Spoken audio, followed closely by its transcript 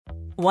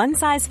One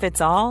size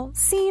fits all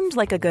seemed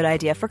like a good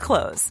idea for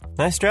clothes.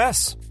 Nice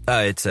dress.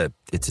 It's a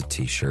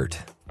t-shirt.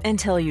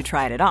 Until you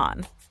tried it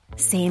on.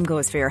 Same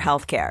goes for your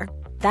healthcare.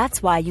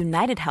 That's why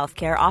United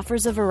Healthcare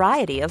offers a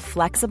variety of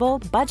flexible,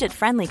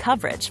 budget-friendly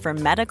coverage for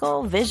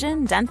medical,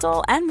 vision,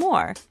 dental, and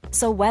more.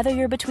 So whether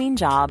you're between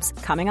jobs,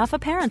 coming off a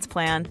parent's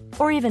plan,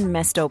 or even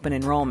missed open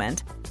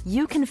enrollment,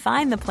 you can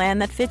find the plan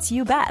that fits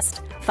you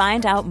best.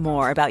 Find out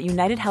more about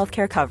United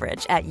Healthcare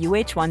coverage at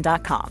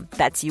uh1.com.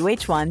 That's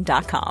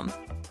uh1.com.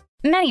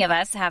 Many of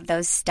us have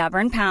those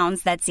stubborn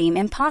pounds that seem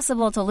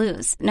impossible to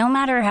lose, no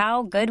matter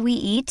how good we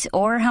eat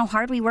or how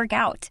hard we work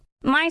out.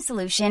 My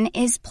solution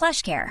is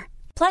PlushCare.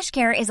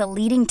 PlushCare is a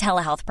leading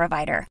telehealth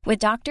provider with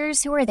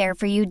doctors who are there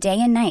for you day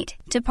and night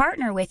to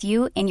partner with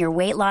you in your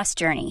weight loss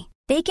journey.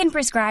 They can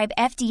prescribe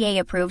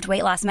FDA-approved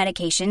weight loss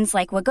medications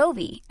like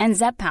Wegovy and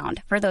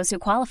Zepbound for those who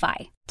qualify.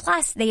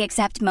 Plus, they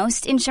accept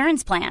most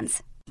insurance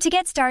plans. To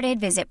get started,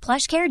 visit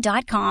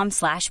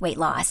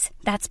plushcare.com/weightloss.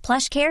 That's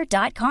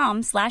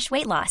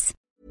plushcare.com/weightloss.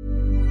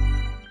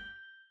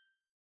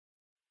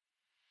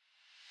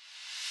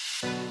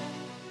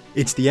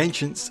 It's The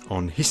Ancients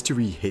on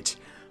History Hit.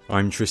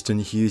 I'm Tristan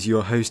Hughes,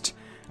 your host,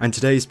 and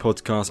today's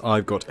podcast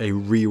I've got a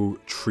real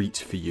treat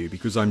for you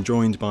because I'm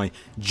joined by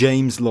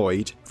James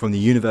Lloyd from the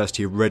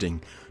University of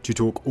Reading to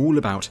talk all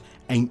about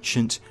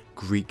ancient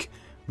Greek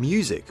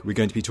music. We're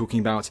going to be talking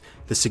about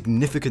the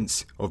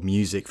significance of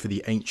music for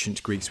the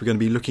ancient Greeks. We're going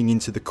to be looking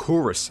into the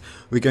chorus.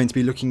 We're going to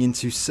be looking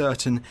into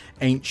certain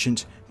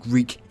ancient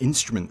Greek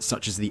instruments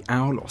such as the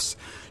aulos.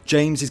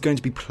 James is going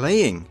to be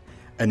playing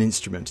an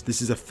instrument.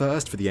 This is a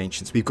first for the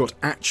ancients. We've got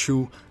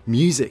actual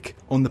music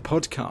on the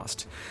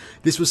podcast.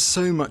 This was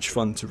so much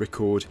fun to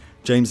record.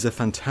 James is a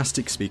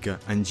fantastic speaker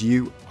and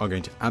you are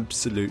going to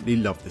absolutely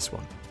love this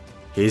one.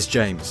 Here's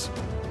James.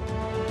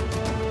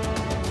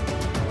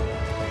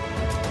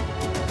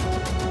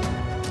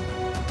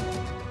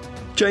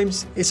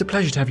 James, it's a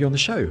pleasure to have you on the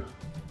show.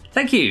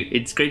 Thank you.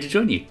 It's great to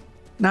join you.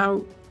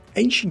 Now,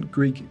 ancient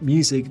Greek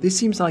music, this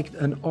seems like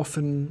an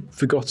often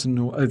forgotten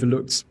or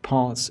overlooked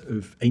part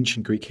of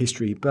ancient Greek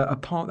history, but a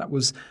part that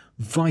was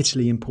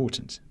vitally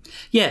important.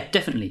 Yeah,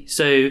 definitely.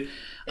 So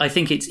I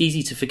think it's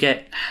easy to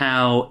forget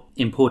how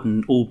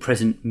important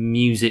all-present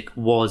music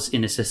was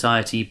in a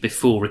society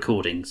before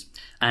recordings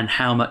and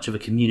how much of a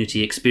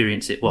community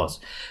experience it was.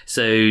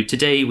 So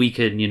today we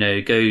can,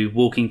 go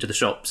walking to the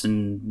shops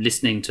and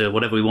listening to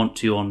whatever we want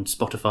to on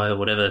Spotify or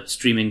whatever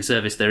streaming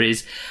service there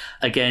is.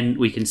 Again,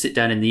 we can sit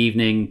down in the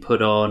evening,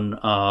 put on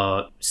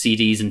our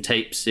CDs and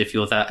tapes if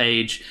you're that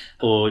age,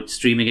 or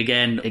streaming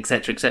again,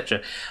 etc.,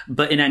 etc.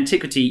 But in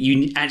antiquity,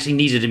 you actually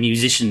needed a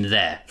musician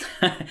there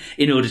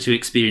in order to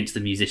experience the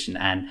musician.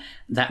 And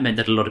that meant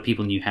that a lot of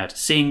people knew how to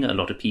sing, a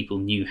lot of people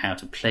knew how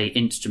to play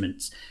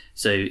instruments.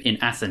 So in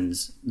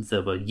Athens,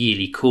 there were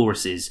yearly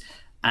choruses,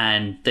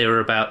 and there were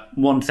about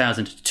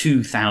 1,000 to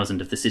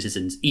 2,000 of the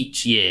citizens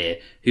each year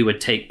who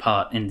would take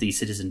part in these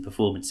citizen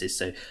performances.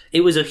 So it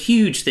was a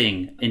huge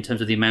thing in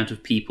terms of the amount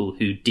of people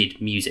who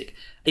did music.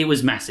 It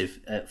was massive.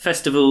 At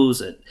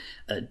festivals, at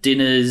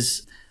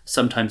dinners,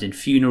 sometimes in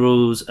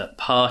funerals, at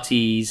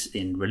parties,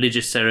 in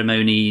religious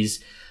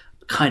ceremonies,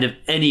 kind of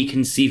any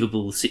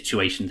conceivable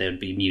situation there would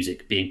be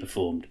music being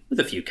performed, with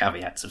a few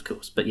caveats, of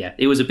course. But yeah,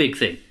 it was a big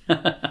thing.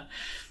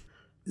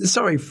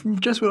 Sorry, from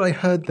just what I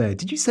heard there,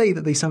 did you say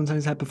that they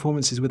sometimes had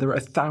performances where there were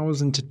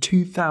 1,000 to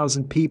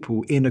 2,000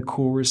 people in a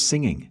chorus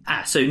singing?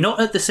 So not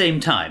at the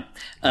same time.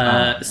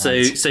 So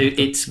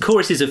it's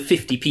choruses of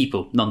 50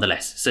 people,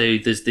 nonetheless. So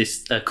there's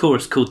this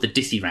chorus called the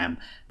Dithyramb,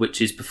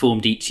 which is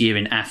performed each year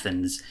in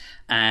Athens.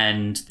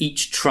 And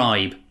each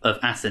tribe of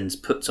Athens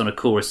puts on a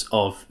chorus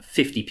of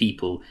 50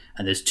 people,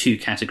 and there's two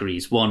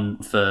categories,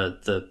 one for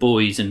the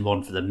boys and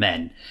one for the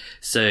men.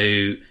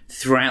 So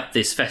throughout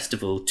this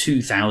festival,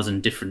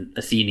 2,000 different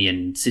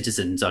Athenian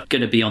citizens are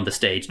going to be on the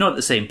stage, not at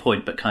the same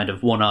point, but kind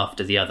of one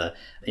after the other.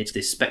 It's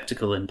this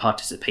spectacle and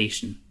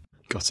participation.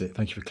 Got it.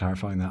 Thank you for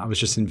clarifying that. I was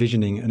just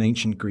envisioning an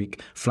ancient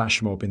Greek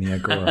flash mob in the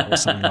Agora or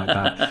something like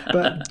that.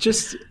 But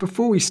just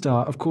before we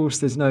start, of course,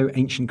 there's no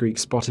ancient Greek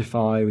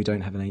Spotify. We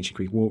don't have an ancient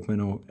Greek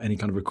Walkman or any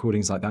kind of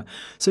recordings like that.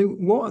 So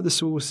what are the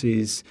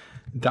sources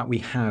that we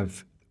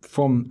have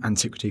from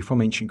antiquity,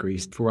 from ancient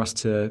Greece, for us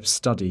to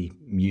study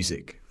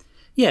music?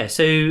 Yeah,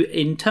 so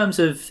in terms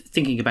of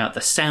thinking about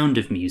the sound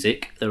of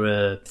music, there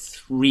are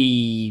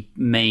three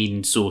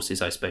main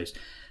sources, I suppose.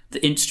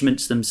 The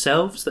instruments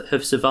themselves that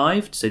have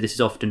survived. So this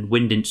is often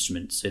wind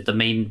instruments. So the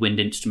main wind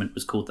instrument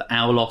was called the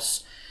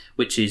aulos,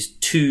 which is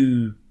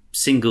two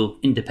single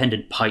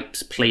independent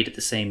pipes played at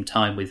the same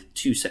time with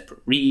two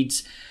separate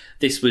reeds.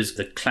 This was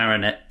the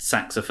clarinet,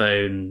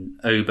 saxophone,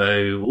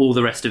 oboe, all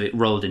the rest of it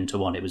rolled into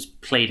one. It was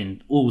played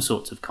in all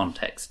sorts of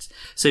contexts.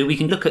 So we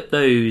can look at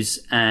those,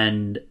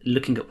 and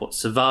looking at what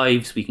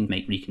survives, we can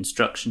make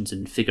reconstructions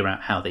and figure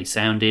out how they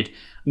sounded.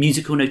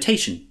 Musical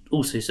notation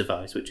also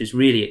survives, which is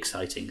really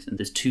exciting. And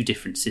there's two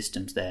different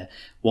systems there,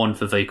 one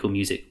for vocal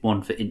music,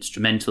 one for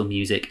instrumental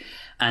music.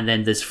 And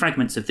then there's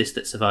fragments of this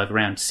that survive,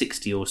 around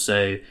 60 or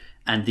so,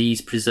 and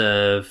these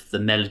preserve the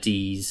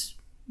melodies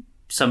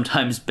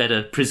sometimes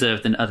better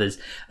preserved than others,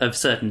 of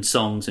certain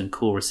songs and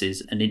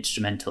choruses and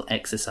instrumental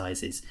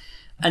exercises.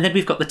 And then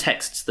we've got the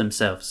texts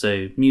themselves.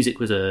 So music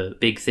was a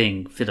big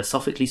thing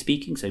philosophically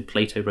speaking. So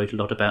Plato wrote a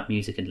lot about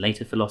music and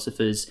later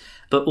philosophers.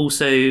 But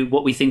also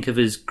what we think of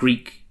as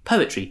Greek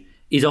poetry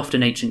is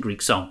often ancient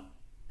Greek song.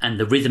 And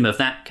the rhythm of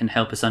that can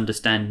help us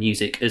understand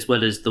music, as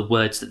well as the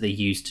words that they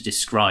use to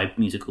describe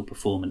musical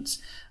performance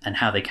and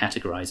how they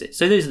categorize it.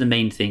 So those are the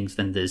main things.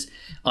 Then there's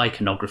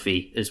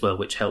iconography as well,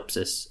 which helps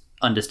us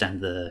understand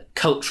the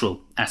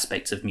cultural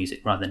aspects of music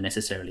rather than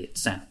necessarily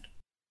its sound.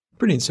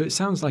 Brilliant. So it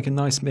sounds like a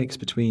nice mix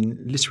between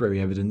literary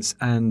evidence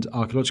and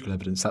archaeological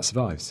evidence that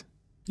survives.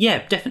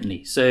 Yeah,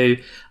 definitely. So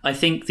I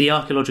think the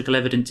archaeological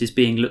evidence is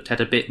being looked at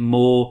a bit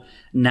more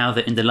now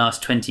that in the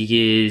last 20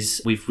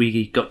 years we've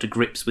really got to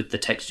grips with the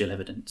textual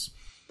evidence.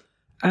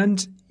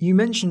 And you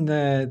mentioned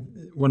there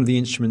one of the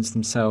instruments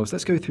themselves.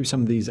 Let's go through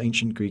some of these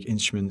ancient Greek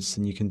instruments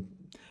and you can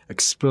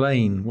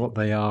explain what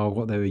they are,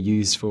 what they were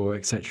used for,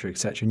 etc.,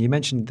 etc. And you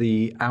mentioned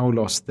the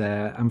aulos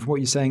there. And from what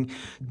you're saying,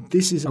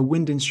 this is a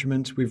wind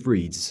instrument with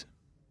reeds.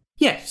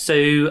 Yeah,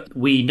 so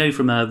we know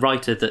from a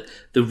writer that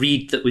the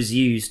reed that was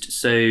used,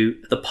 so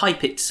the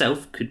pipe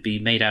itself could be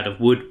made out of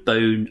wood,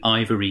 bone,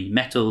 ivory,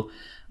 metal,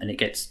 and it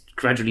gets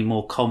gradually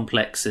more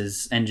complex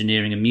as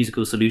engineering and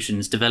musical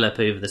solutions develop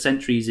over the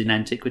centuries in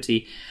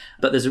antiquity.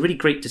 But there's a really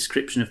great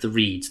description of the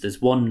reeds. There's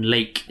one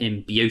lake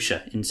in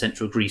Boeotia in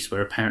central Greece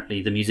where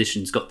apparently the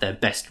musicians got their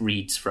best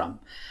reeds from.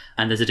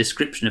 And there's a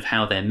description of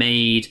how they're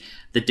made,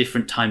 the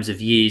different times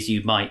of years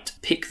you might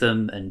pick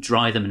them and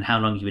dry them and how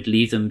long you would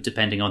leave them,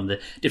 depending on the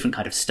different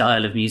kind of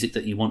style of music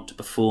that you want to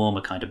perform,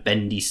 a kind of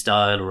bendy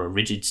style or a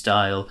rigid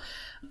style.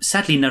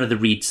 Sadly, none of the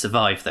reeds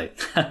survive, though.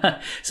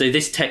 So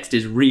this text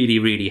is really,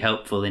 really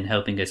helpful in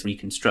helping us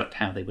reconstruct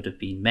how they would have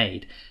been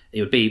made.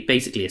 It would be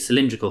basically a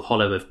cylindrical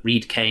hollow of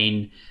reed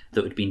cane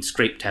that would have been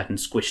scraped out and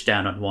squished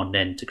down on one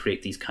end to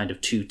create these kind of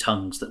two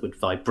tongues that would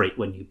vibrate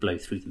when you blow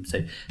through them.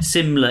 So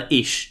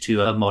similar-ish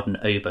to a modern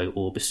oboe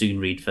or bassoon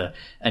reed for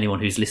anyone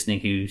who's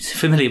listening who's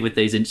familiar with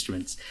those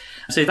instruments.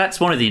 So that's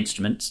one of the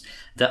instruments.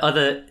 The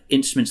other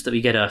instruments that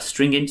we get are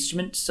string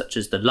instruments, such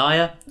as the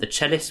lyre, the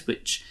cellist,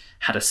 which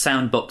had a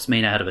sound box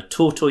made out of a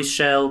tortoise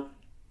shell.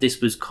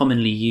 This was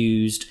commonly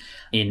used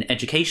in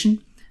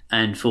education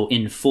and for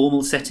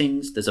informal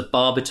settings. There's a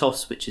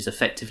barbitos, which is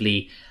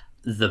effectively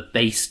the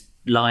bass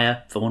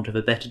lyre, for want of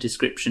a better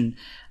description.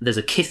 There's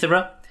a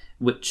kithara,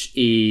 which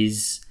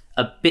is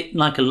a bit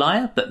like a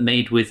lyre, but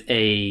made with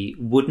a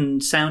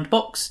wooden sound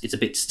box. It's a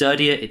bit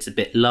sturdier, it's a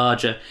bit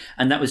larger,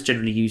 and that was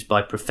generally used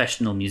by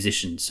professional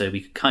musicians. So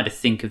we could kind of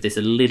think of this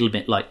a little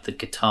bit like the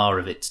guitar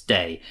of its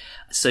day.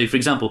 So, for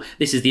example,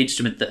 this is the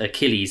instrument that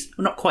Achilles,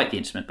 well, not quite the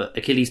instrument, but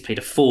Achilles played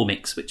a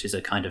formix, which is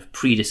a kind of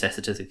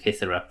predecessor to the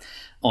kithara,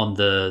 on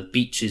the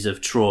beaches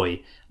of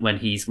Troy when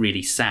he's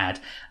really sad.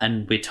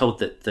 And we're told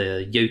that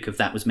the yoke of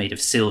that was made of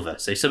silver.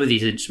 So some of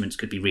these instruments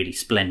could be really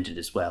splendid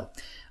as well.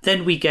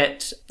 Then we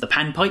get the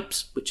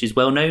panpipes, which is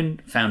well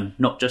known, found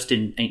not just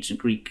in ancient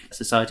Greek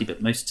society,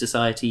 but most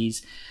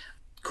societies,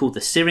 called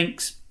the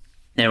syrinx.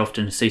 They're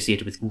often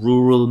associated with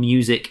rural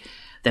music.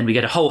 Then we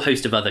get a whole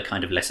host of other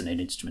kind of lesser known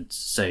instruments.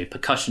 So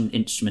percussion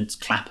instruments,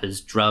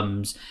 clappers,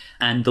 drums,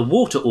 and the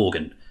water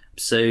organ.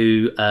 So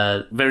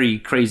a very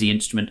crazy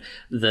instrument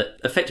that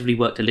effectively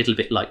worked a little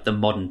bit like the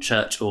modern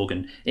church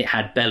organ. It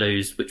had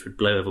bellows which would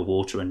blow over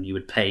water and you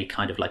would play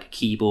kind of like a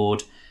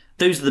keyboard.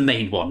 Those are the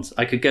main ones.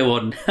 I could go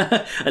on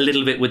a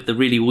little bit with the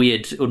really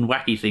weird and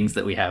wacky things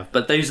that we have,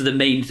 but those are the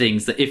main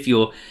things that if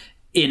you're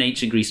in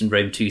ancient Greece and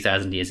Rome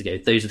 2,000 years ago,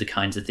 those are the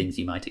kinds of things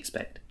you might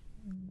expect.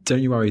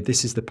 Don't you worry,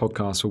 this is the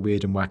podcast for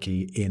weird and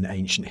wacky in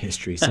ancient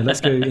history. So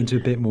let's go into a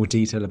bit more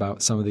detail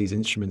about some of these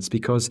instruments,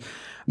 because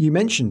you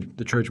mentioned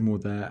the Trojan War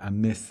there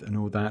and myth and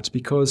all that,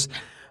 because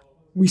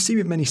we see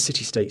with many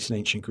city-states in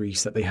ancient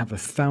Greece that they have a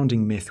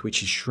founding myth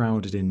which is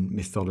shrouded in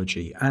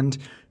mythology. And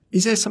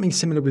is there something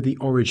similar with the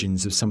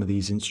origins of some of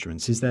these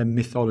instruments? Is there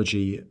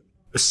mythology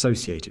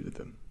associated with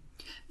them?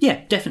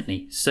 Yeah,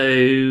 definitely.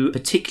 So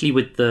particularly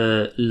with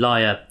the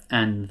lyre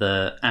and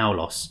the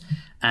aulos.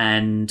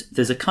 And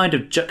there's a kind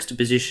of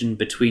juxtaposition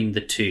between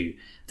the two.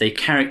 They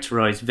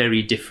characterize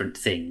very different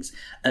things,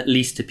 at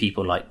least to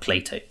people like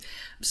Plato.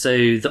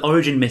 So the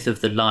origin myth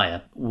of the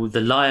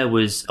lyre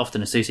was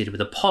often associated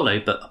with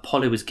Apollo, but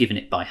Apollo was given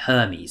it by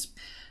Hermes.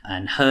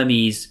 And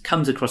Hermes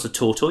comes across a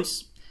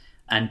tortoise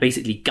and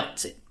basically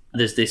guts it.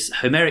 There's this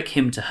Homeric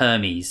hymn to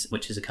Hermes,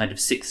 which is a kind of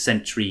 6th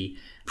century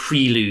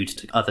prelude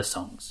to other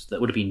songs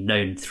that would have been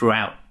known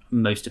throughout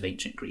most of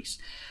ancient Greece.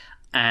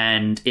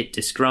 And it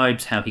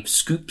describes how he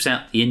scoops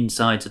out the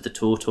insides of the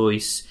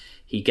tortoise.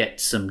 He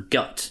gets some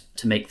gut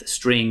to make the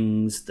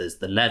strings. There's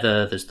the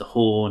leather, there's the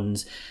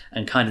horns,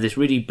 and kind of this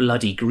really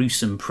bloody,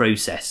 gruesome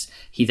process.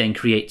 He then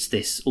creates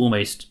this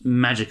almost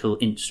magical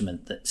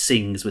instrument that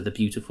sings with a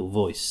beautiful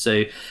voice.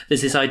 So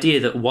there's this idea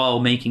that while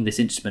making this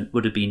instrument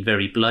would have been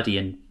very bloody,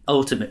 and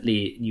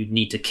ultimately you'd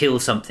need to kill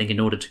something in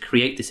order to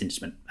create this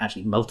instrument,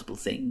 actually multiple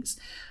things,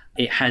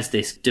 it has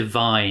this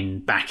divine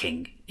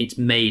backing. It's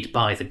made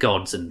by the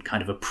gods and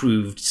kind of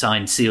approved,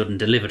 signed, sealed and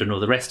delivered and all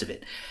the rest of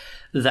it.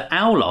 The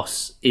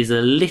aulos is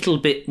a little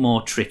bit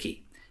more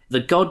tricky. The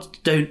gods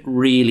don't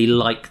really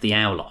like the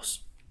aulos,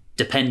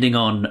 depending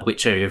on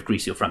which area of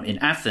Greece you're from. In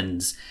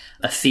Athens,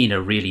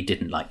 Athena really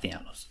didn't like the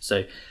aulos.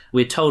 So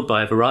we're told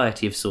by a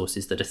variety of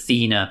sources that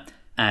Athena,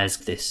 as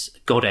this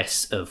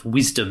goddess of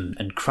wisdom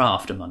and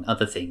craft, among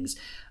other things,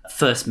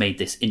 first made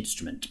this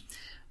instrument.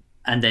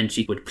 And then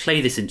she would play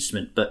this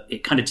instrument, but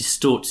it kind of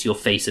distorts your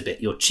face a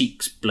bit. Your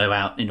cheeks blow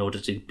out in order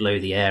to blow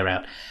the air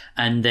out.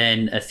 And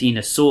then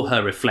Athena saw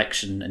her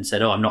reflection and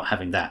said, "Oh, I'm not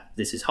having that.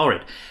 This is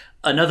horrid."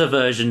 Another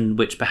version,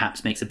 which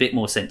perhaps makes a bit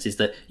more sense, is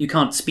that you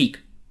can't speak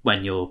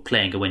when you're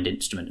playing a wind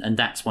instrument. And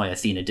that's why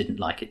Athena didn't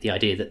like it, the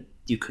idea that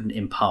you couldn't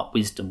impart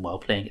wisdom while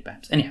playing it,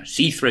 perhaps. Anyhow,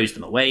 she throws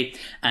them away,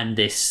 and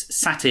this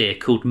satyr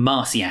called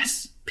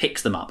Marsyas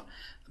picks them up.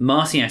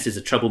 Marsyas is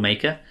a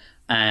troublemaker,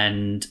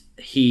 and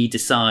he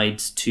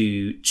decides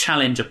to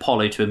challenge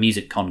Apollo to a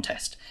music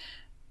contest.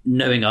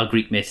 Knowing our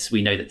Greek myths,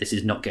 we know that this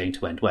is not going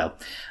to end well.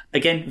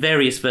 Again,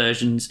 various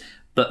versions,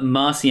 but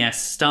Marsyas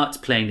starts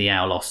playing the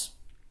aulos,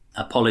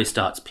 Apollo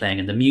starts playing,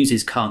 and the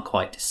muses can't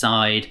quite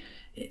decide.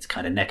 It's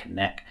kind of neck and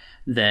neck.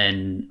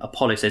 Then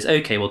Apollo says,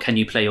 "Okay, well, can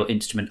you play your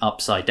instrument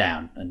upside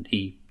down?" And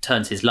he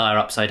turns his lyre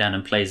upside down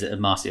and plays it,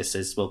 and Marsyas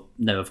says, "Well,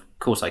 no, of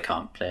course I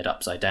can't play it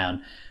upside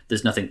down.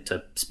 There's nothing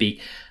to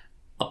speak."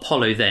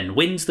 Apollo then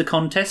wins the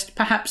contest,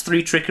 perhaps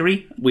through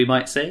trickery, we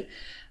might say,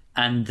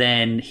 and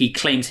then he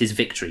claims his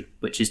victory,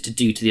 which is to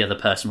do to the other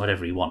person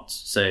whatever he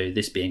wants. So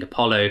this being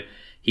Apollo,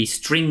 he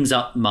strings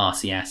up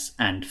Marsyas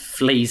and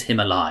flays him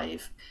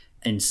alive.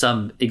 In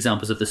some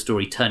examples of the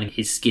story, turning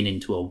his skin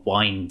into a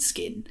wine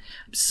skin.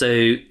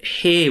 So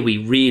here we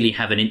really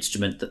have an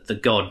instrument that the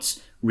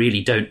gods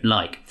really don't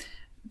like.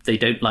 They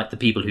don't like the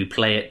people who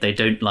play it. They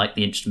don't like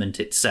the instrument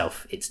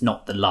itself. It's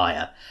not the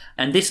lyre.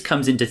 And this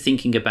comes into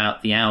thinking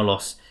about the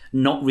aulos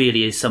not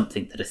really as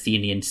something that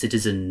Athenian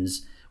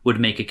citizens would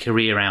make a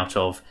career out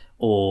of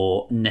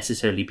or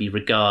necessarily be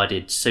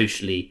regarded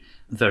socially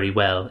very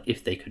well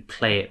if they could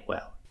play it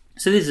well.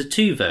 So these are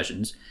two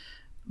versions.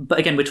 But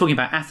again, we're talking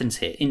about Athens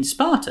here. In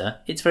Sparta,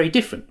 it's very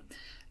different.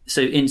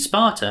 So in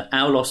Sparta,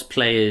 aulos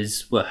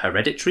players were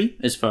hereditary,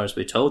 as far as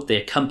we're told. They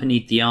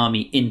accompanied the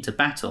army into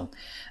battle.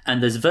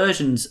 And there's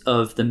versions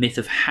of the myth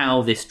of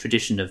how this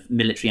tradition of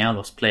military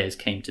aulos players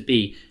came to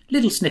be,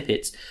 little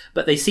snippets,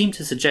 but they seem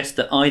to suggest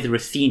that either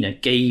Athena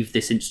gave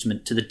this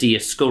instrument to the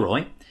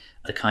Dioskoroi,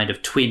 the kind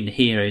of twin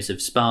heroes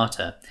of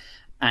Sparta,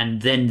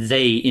 and then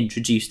they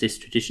introduced this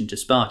tradition to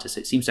Sparta.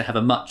 So it seems to have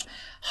a much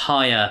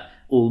higher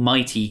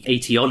almighty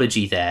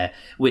etiology there,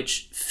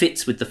 which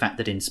fits with the fact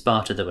that in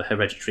Sparta there were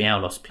hereditary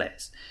aulos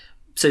players.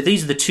 So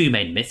these are the two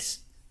main myths.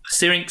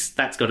 Syrinx,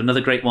 that's got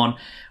another great one,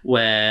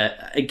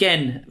 where,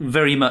 again,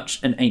 very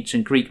much an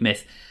ancient Greek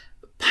myth.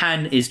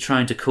 Pan is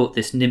trying to court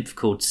this nymph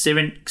called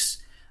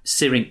Syrinx.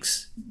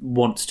 Syrinx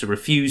wants to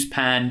refuse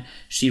Pan.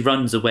 She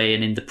runs away,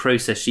 and in the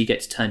process she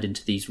gets turned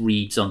into these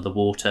reeds on the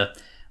water.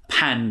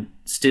 Pan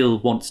still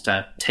wants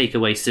to take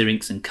away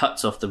Syrinx and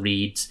cuts off the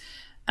reeds,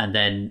 and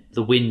then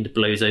the wind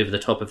blows over the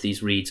top of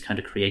these reeds, kind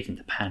of creating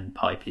the Pan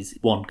pipe, is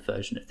one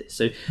version of this.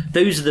 So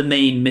those are the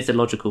main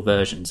mythological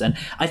versions. And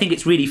I think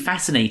it's really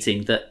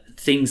fascinating that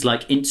things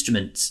like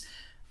instruments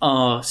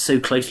are so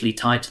closely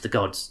tied to the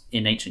gods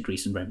in ancient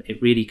Greece and Rome.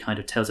 It really kind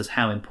of tells us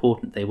how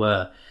important they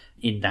were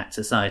in that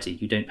society.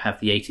 You don't have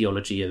the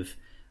etiology of,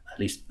 at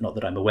least not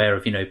that I'm aware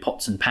of,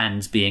 pots and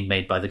pans being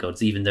made by the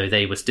gods, even though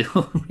they were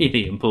still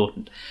really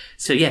important.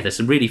 So yeah, there's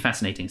some really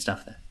fascinating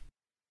stuff there.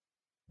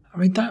 I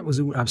mean, that was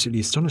all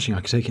absolutely astonishing.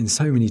 I could take it in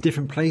so many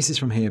different places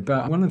from here.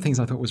 But one of the things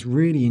I thought was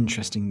really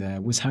interesting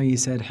there was how you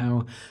said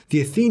how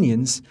the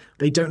Athenians,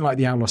 they don't like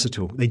the aulos at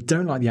all. They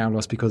don't like the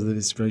aulos because of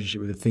this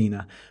relationship with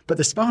Athena. But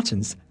the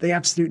Spartans, they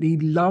absolutely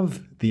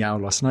love the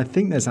aulos. And I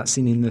think there's that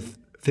scene in the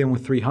film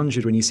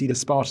 300 when you see the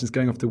Spartans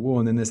going off to war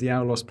and then there's the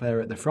aulos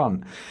player at the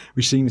front,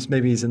 which seems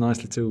maybe is a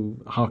nice little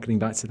harkening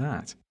back to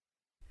that.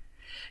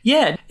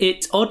 Yeah,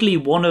 it's oddly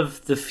one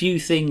of the few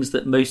things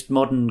that most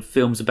modern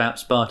films about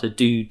Sparta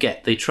do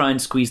get. They try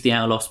and squeeze the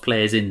aulos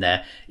players in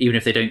there, even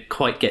if they don't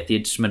quite get the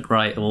instrument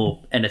right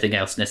or anything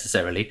else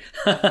necessarily.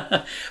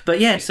 But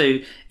yeah, so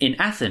in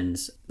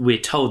Athens, we're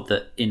told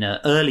that in an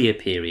earlier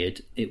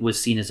period, it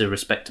was seen as a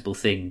respectable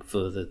thing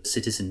for the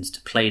citizens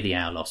to play the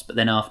aulos. But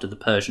then after the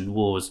Persian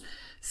Wars,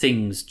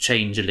 things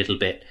change a little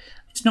bit.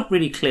 It's not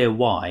really clear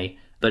why,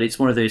 but it's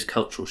one of those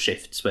cultural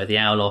shifts where the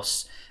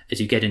aulos, as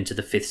you get into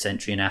the 5th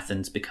century in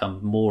Athens, become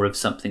more of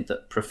something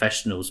that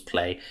professionals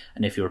play.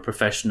 And if you're a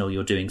professional,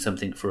 you're doing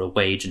something for a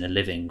wage and a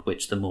living,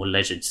 which the more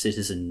leisured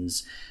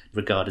citizens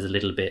regard as a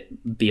little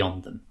bit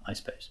beyond them, I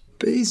suppose.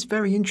 But it's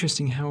very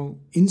interesting how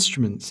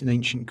instruments in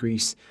ancient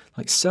Greece,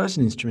 like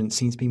certain instruments,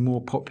 seem to be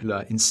more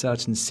popular in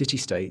certain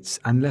city-states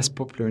and less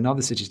popular in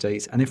other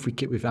city-states. And if we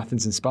get with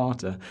Athens and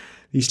Sparta,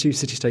 these two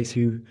city-states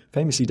who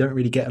famously don't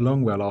really get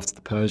along well after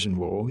the Persian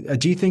War,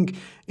 do you think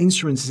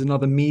instruments is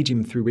another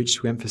medium through which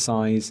to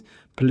emphasise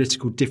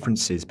political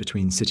differences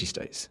between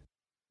city-states?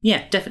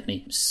 Yeah,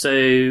 definitely.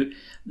 So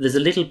there's a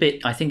little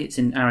bit, I think it's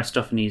in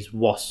Aristophanes'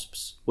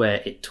 Wasps,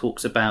 where it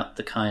talks about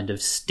the kind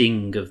of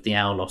sting of the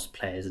aulos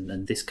players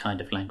and this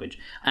kind of language.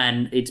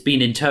 And it's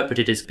been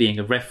interpreted as being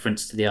a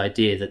reference to the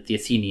idea that the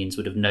Athenians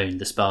would have known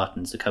the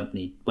Spartans, the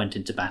company went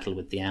into battle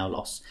with the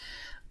aulos.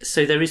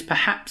 So there is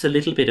perhaps a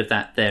little bit of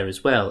that there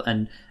as well.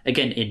 And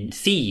again, in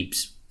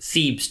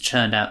Thebes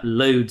churned out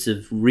loads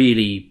of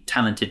really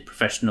talented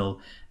professional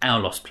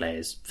aulos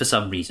players for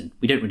some reason.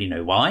 We don't really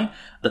know why,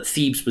 but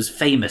Thebes was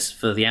famous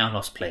for the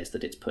aulos players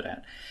that it's put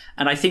out.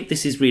 And I think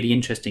this is really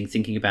interesting,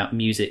 thinking about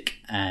music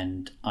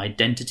and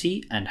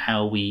identity and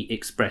how we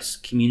express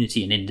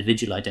community and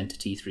individual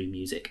identity through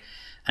music,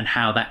 and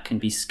how that can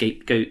be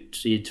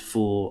scapegoated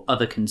for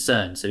other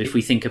concerns. So if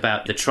we think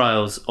about the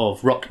trials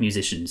of rock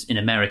musicians in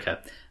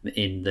America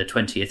in the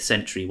 20th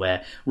century,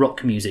 where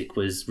rock music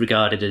was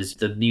regarded as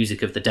the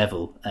music of the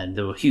devil, and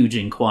there were huge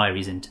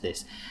inquiries into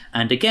this.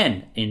 And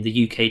again, in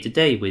the UK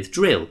today with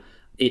drill,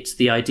 it's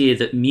the idea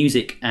that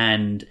music,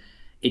 and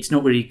it's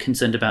not really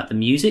concerned about the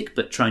music,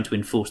 but trying to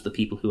enforce the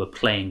people who are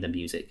playing the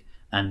music.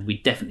 And we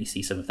definitely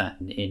see some of that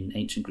in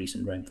ancient Greece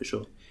and Rome for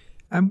sure.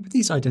 And with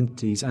these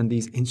identities and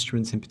these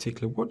instruments in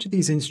particular, what do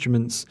these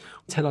instruments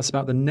tell us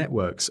about the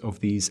networks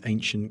of these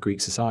ancient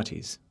Greek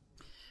societies?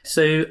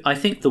 So I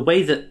think the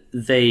way that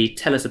they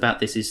tell us about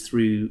this is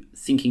through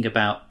thinking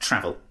about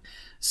travel.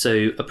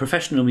 So a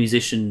professional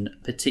musician,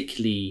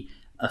 particularly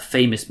a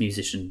famous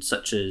musician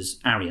such as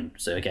Arion.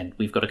 So again,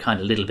 we've got a kind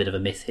of little bit of a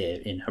myth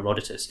here in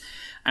Herodotus.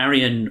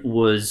 Arion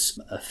was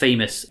a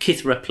famous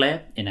kithra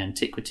player in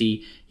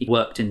antiquity. He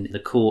worked in the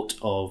court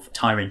of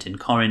Tyrant in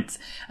Corinth,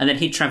 and then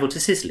he travelled to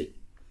Sicily.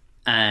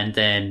 And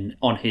then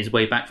on his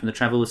way back from the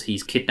travels,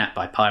 he's kidnapped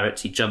by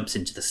pirates. He jumps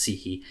into the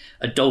sea.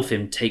 A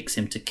dolphin takes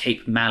him to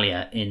Cape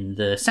Malea in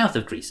the south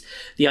of Greece.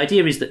 The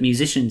idea is that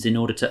musicians, in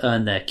order to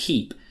earn their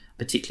keep,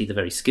 particularly the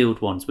very skilled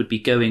ones, would be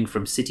going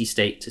from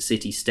city-state to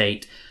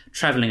city-state,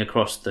 travelling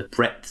across the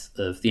breadth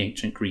of the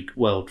ancient Greek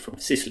world, from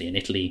Sicily and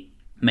Italy,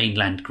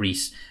 mainland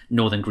Greece,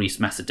 northern Greece,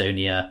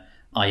 Macedonia,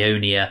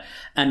 Ionia.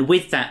 And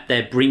with that,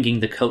 they're bringing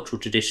the cultural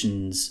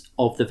traditions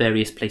of the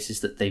various places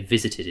that they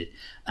visited,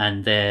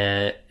 and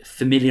they're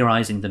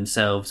familiarising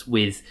themselves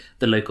with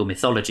the local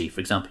mythology.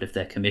 For example, if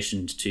they're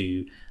commissioned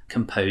to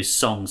compose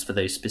songs for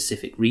those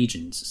specific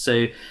regions.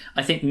 So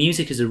I think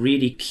music is a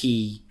really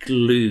key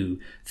glue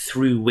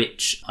through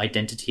which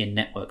identity and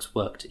networks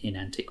worked in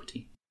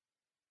antiquity.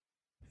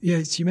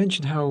 Yes, you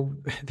mentioned how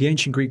the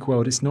ancient Greek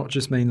world, it's not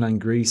just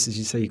mainland Greece. As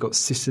you say, you've got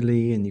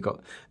Sicily and you've got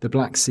the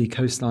Black Sea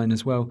coastline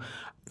as well.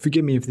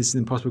 Forgive me if this is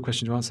an impossible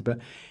question to answer, but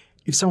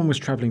if someone was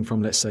travelling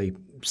from, let's say,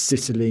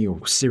 Sicily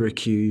or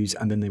Syracuse,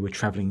 and then they were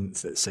travelling,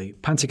 let's say,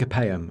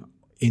 Pantikapaeum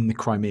in the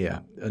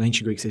Crimea, an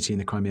ancient Greek city in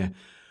the Crimea,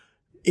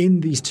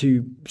 in these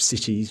two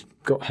cities,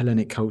 got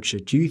Hellenic culture,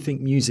 do you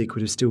think music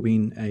would have still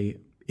been an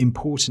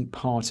important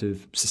part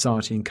of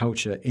society and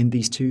culture in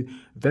these two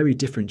very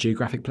different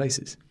geographic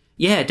places?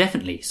 Yeah,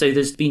 definitely. So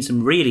there's been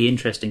some really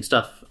interesting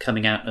stuff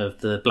coming out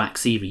of the Black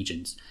Sea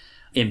regions,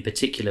 in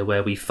particular,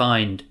 where we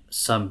find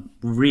some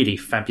really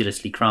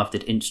fabulously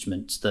crafted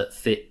instruments that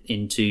fit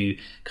into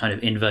kind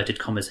of inverted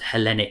commas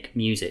Hellenic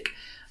music.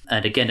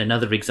 And again,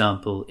 another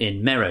example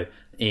in Meroe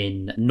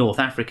in North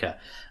Africa,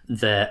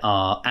 there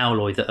are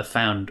auloi that are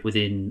found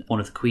within one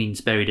of the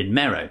queens buried in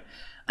Meroe,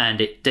 and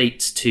it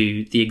dates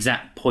to the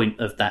exact point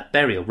of that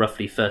burial,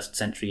 roughly 1st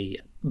century.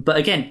 But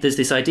again, there's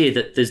this idea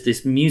that there's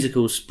this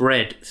musical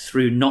spread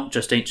through not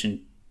just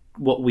ancient,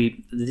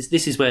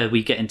 this is where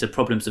we get into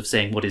problems of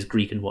saying what is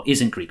Greek and what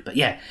isn't Greek. But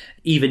yeah,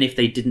 even if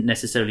they didn't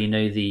necessarily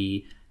know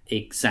the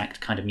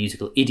exact kind of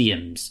musical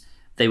idioms,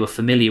 they were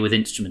familiar with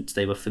instruments,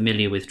 they were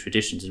familiar with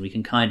traditions, and we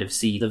can kind of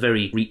see the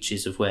very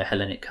reaches of where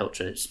Hellenic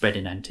culture spread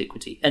in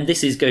antiquity. And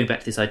this is going back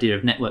to this idea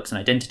of networks and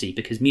identity,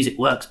 because music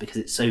works because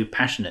it's so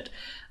passionate,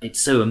 it's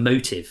so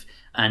emotive,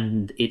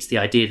 and it's the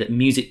idea that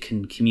music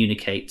can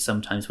communicate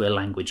sometimes where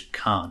language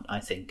can't, I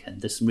think, and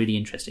there's some really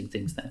interesting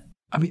things there.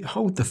 I mean,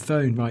 hold the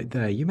phone right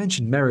there. You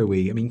mentioned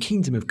Meroe. I mean,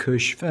 Kingdom of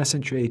Kush, 1st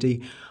century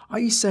AD. Are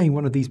you saying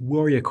one of these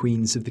warrior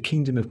queens of the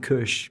Kingdom of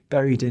Kush,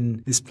 buried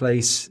in this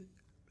place,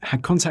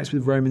 had contacts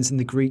with Romans and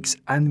the Greeks,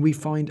 and we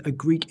find a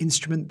Greek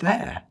instrument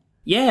there?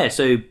 Yeah,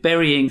 so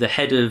burying the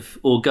head of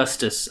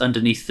Augustus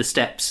underneath the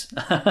steps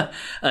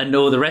and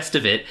all the rest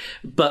of it.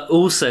 But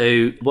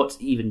also, what's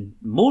even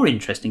more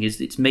interesting is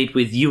it's made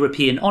with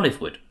European olive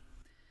wood.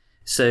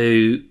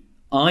 So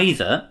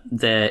either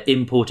they're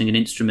importing an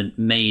instrument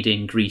made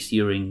in Greece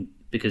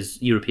because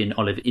European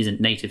olive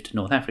isn't native to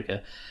North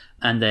Africa,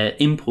 and they're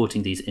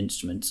importing these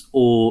instruments,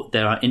 or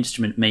there are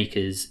instrument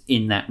makers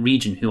in that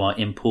region who are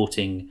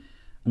importing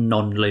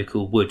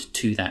non-local wood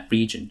to that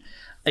region.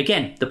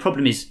 Again, the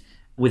problem is,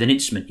 with an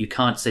instrument, you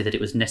can't say that it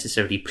was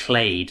necessarily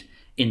played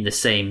in the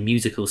same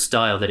musical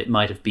style that it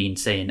might have been,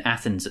 say, in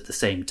Athens at the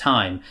same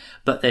time,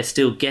 but they're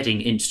still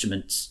getting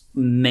instruments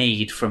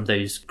made from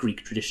those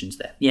Greek traditions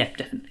there. Yeah,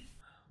 definitely.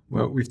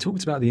 Well, we've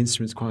talked about the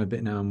instruments quite a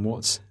bit now and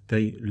what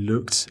they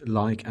looked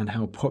like and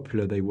how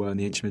popular they were in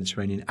the ancient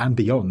Mediterranean and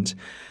beyond.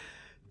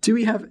 Do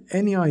we have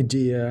any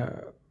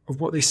idea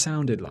of what they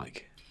sounded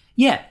like?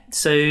 Yeah,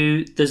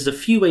 so there's a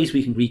few ways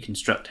we can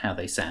reconstruct how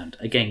they sound.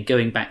 Again,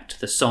 going back to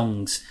the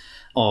songs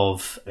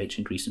of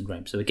ancient Greece and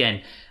Rome. So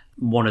again,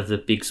 one of the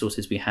big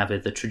sources we have are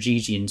the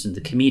tragedians and the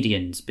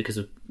comedians, because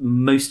of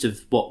most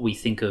of what we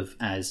think of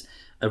as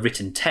a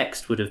written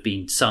text would have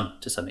been sung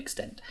to some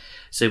extent.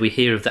 So we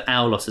hear of the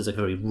aulos as a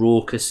very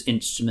raucous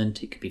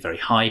instrument. It could be very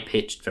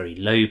high-pitched, very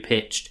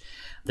low-pitched.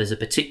 There's a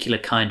particular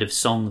kind of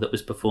song that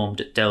was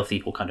performed at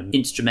Delphi, or kind of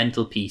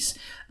instrumental piece,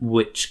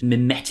 which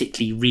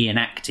mimetically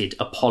reenacted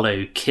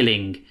Apollo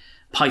killing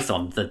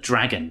Python, the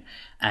dragon.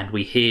 And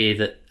we hear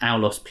that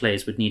aulos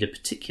players would need a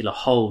particular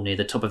hole near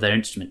the top of their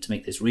instrument to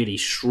make this really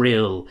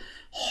shrill,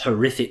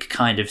 horrific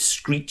kind of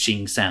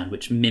screeching sound,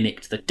 which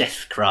mimicked the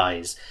death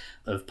cries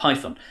of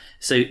Python.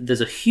 So there's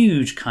a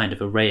huge kind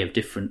of array of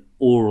different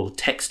oral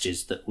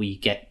textures that we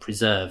get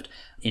preserved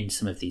in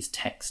some of these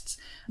texts.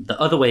 The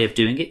other way of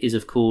doing it is,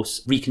 of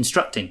course,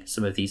 reconstructing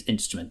some of these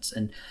instruments.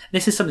 And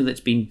this is something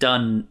that's been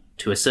done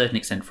to a certain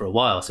extent for a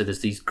while. So there's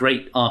these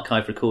great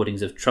archive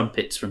recordings of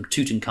trumpets from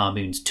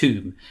Tutankhamun's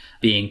tomb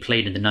being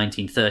played in the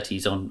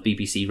 1930s on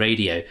BBC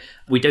Radio.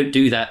 We don't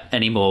do that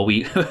anymore.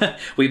 We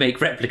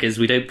make replicas.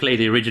 We don't play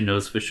the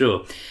originals for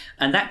sure.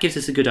 And that gives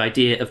us a good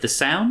idea of the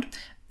sound.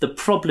 The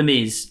problem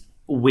is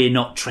we're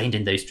not trained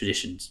in those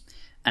traditions.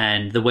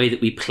 And the way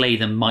that we play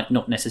them might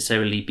not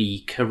necessarily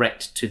be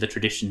correct to the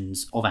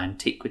traditions of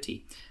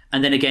antiquity.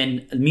 And then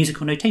again,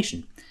 musical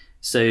notation.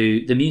 So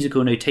the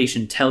musical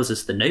notation tells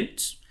us the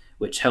notes,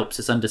 which helps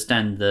us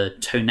understand the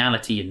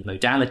tonality and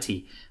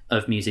modality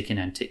of music in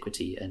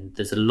antiquity. And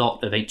there's a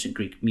lot of ancient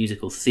Greek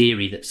musical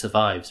theory that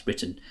survives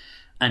written.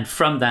 And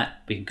from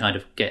that, we can kind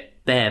of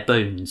get bare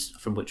bones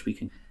from which we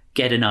can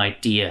get an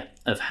idea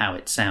of how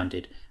it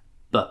sounded.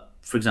 But,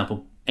 for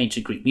example,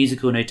 ancient Greek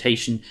musical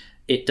notation,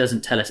 it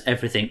doesn't tell us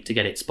everything to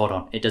get it spot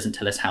on. It doesn't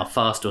tell us how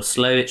fast or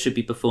slow it should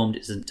be performed.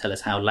 It doesn't tell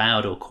us how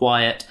loud or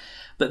quiet.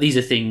 But these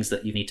are things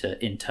that you need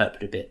to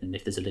interpret a bit. And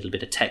if there's a little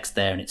bit of text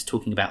there and it's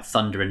talking about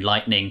thunder and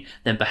lightning,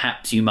 then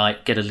perhaps you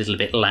might get a little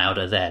bit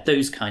louder there.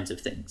 Those kinds of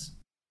things.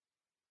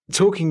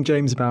 Talking,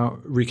 James, about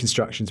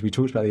reconstructions, we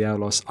talked about the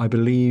aulos. I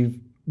believe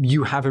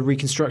you have a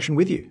reconstruction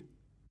with you.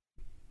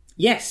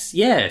 Yes,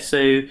 yeah. So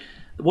it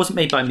wasn't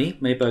made by me,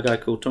 made by a guy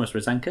called Thomas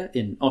Rosanka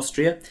in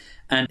Austria.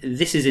 And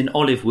this is in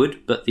olive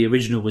wood, but the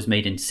original was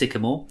made in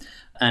sycamore.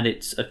 And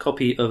it's a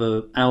copy of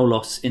a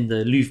aulos in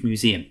the Louvre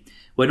Museum.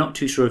 We're not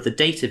too sure of the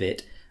date of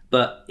it,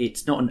 but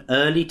it's not an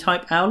early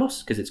type aulos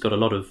because it's got a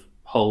lot of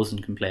holes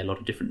and can play a lot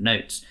of different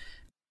notes.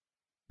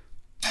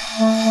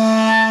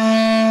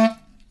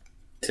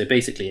 So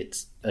basically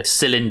it's a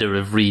cylinder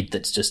of reed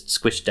that's just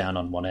squished down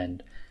on one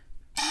end.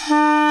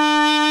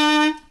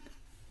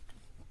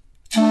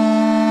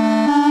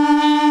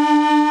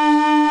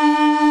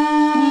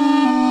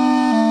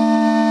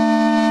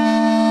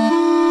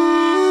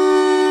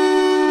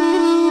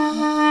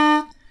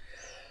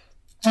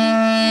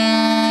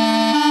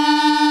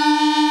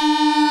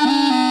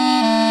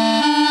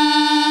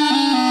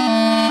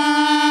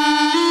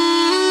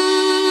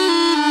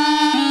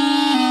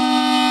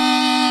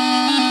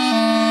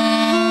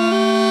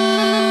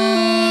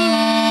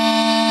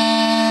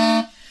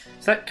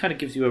 That kind of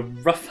gives you a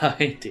rough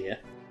idea.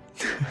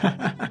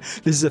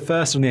 This is a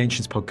first on the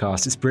Ancients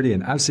podcast. It's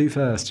brilliant. Absolute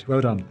first.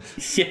 Well done.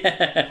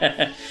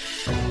 Yeah.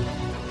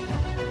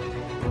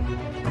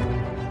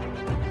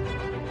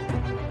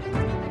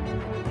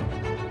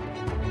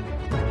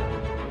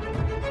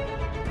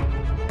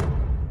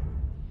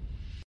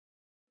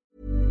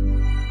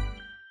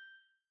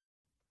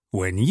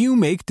 When you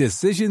make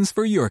decisions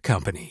for your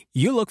company,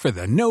 you look for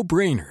the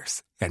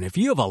no-brainers. And if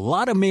you have a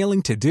lot of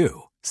mailing to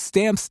do,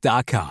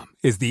 Stamps.com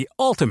is the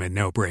ultimate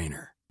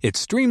no-brainer. It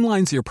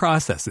streamlines your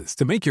processes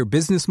to make your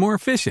business more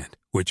efficient,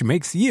 which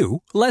makes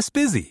you less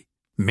busy.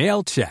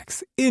 Mail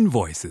checks,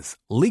 invoices,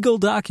 legal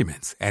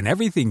documents, and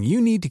everything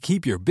you need to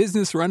keep your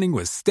business running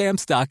with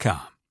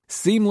Stamps.com.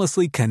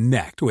 Seamlessly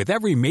connect with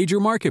every major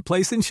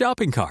marketplace and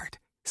shopping cart.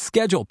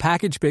 Schedule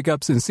package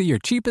pickups and see your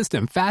cheapest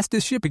and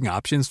fastest shipping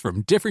options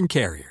from different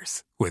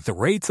carriers, with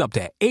rates up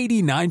to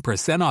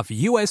 89% off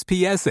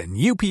USPS and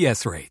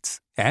UPS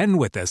rates. And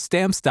with the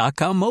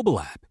Stamps.com mobile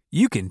app,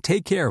 you can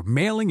take care of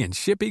mailing and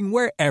shipping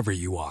wherever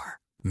you are.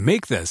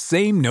 Make the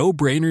same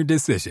no-brainer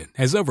decision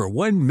as over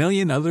 1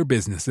 million other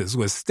businesses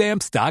with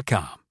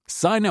Stamps.com.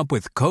 Sign up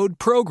with code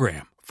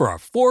PROGRAM for a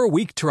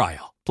 4-week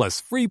trial,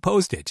 plus free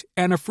postage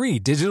and a free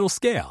digital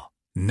scale.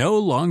 No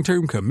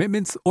long-term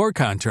commitments or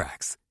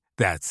contracts.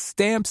 That's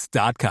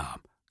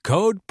Stamps.com.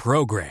 Code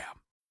PROGRAM.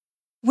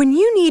 When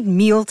you need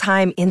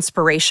mealtime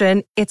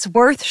inspiration, it's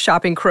worth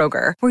shopping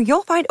Kroger, where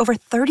you'll find over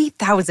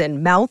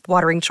 30,000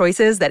 mouth-watering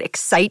choices that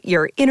excite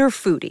your inner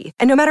foodie.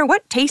 And no matter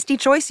what tasty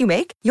choice you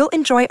make, you'll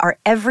enjoy our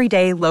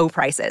everyday low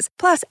prices,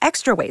 plus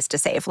extra ways to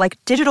save, like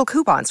digital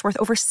coupons worth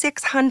over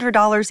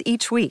 $600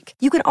 each week.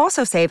 You can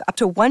also save up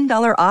to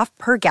 $1 off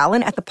per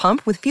gallon at the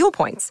pump with fuel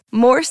points.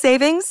 More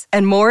savings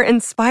and more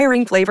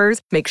inspiring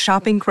flavors make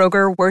shopping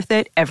Kroger worth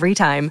it every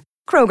time.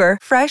 Kroger,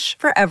 fresh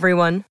for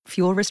everyone.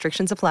 Fuel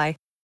restrictions apply.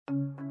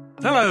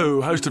 Hello,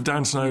 host of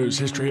Dan Snow's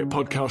History Hit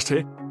podcast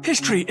here.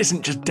 History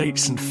isn't just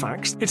dates and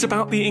facts, it's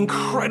about the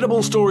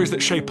incredible stories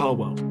that shape our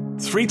world.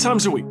 3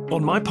 times a week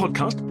on my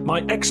podcast,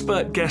 my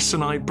expert guests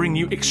and I bring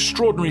you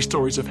extraordinary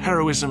stories of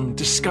heroism,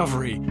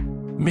 discovery,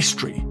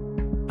 mystery,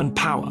 and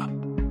power.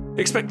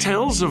 Expect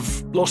tales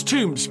of lost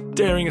tombs,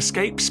 daring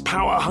escapes,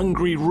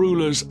 power-hungry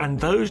rulers, and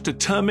those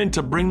determined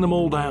to bring them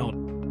all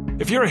down.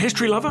 If you're a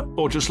history lover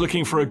or just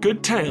looking for a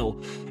good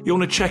tale, you'll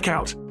want to check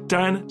out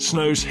Dan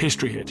Snow's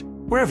History Hit,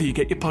 wherever you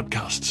get your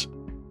podcasts.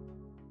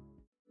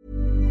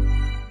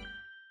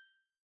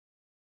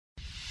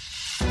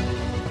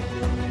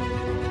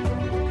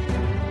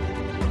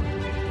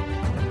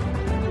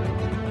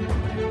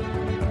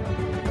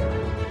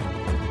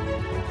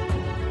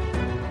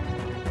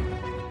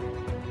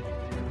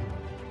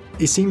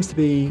 It seems to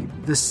be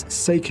the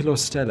Seikilos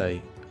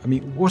Stele. I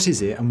mean, what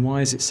is it and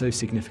why is it so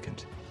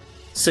significant?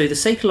 So the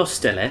Seikilos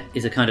Stele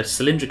is a kind of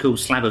cylindrical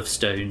slab of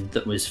stone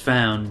that was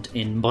found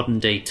in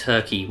modern-day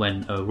Turkey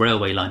when a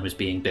railway line was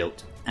being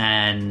built.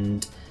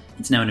 And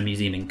it's now in a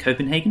museum in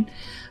Copenhagen.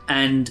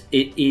 And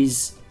it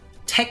is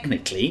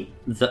technically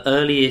the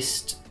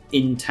earliest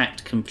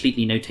intact,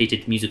 completely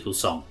notated musical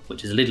song,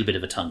 which is a little bit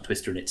of a tongue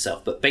twister in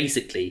itself. But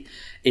basically,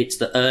 it's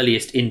the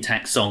earliest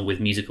intact song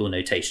with musical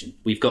notation.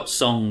 We've got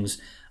songs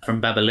from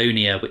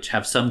Babylonia which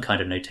have some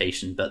kind of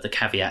notation, but the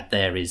caveat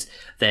there is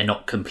they're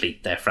not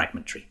complete, they're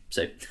fragmentary.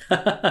 So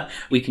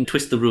we can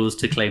twist the rules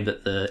to claim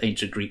that the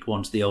ancient Greek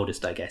one's the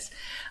oldest, I guess.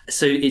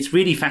 So it's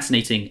really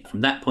fascinating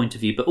from that point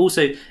of view, but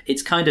also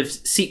it's kind of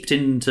seeped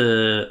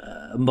into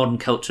modern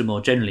culture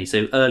more generally.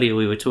 So earlier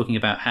we were talking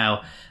about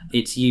how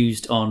it's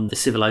used on the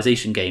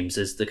Civilization games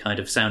as the kind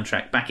of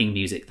soundtrack backing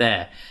music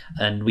there,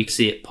 and we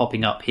see it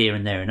popping up here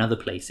and there in other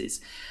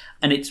places.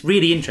 And it's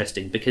really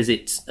interesting because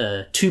it's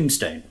a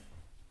tombstone,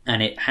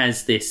 and it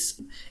has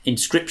this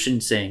inscription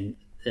saying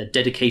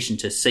dedication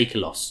to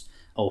Seikilos,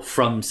 or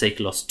from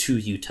Seikilos to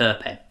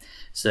Euterpe.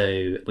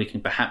 So we can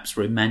perhaps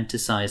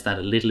romanticize that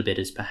a little bit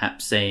as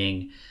perhaps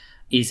saying,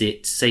 is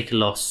it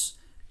Seikilos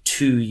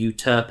to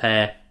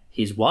Euterpe,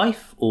 his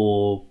wife,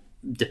 or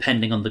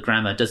depending on the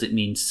grammar, does it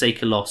mean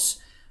Seikilos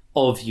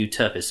of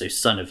Euterpes, so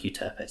son of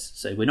Euterpes?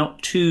 So we're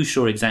not too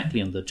sure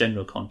exactly on the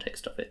general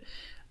context of it.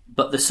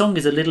 But the song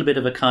is a little bit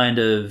of a kind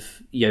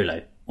of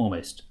YOLO,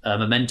 almost, a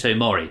memento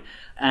mori.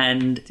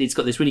 And it's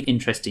got this really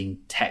interesting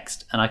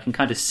text, and I can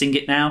kind of sing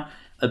it now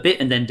a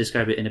bit and then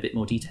describe it in a bit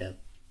more detail.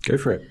 Go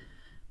for it.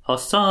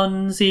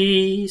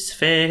 Hosonsis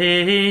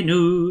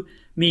fenu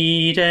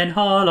miden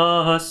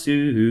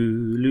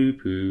halasu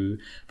lupu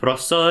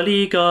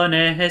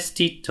prosoligones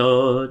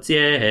tito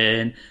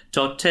zien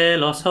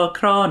totelos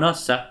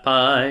hokronos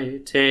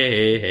apai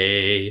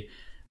te.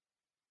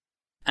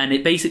 And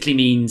it basically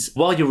means,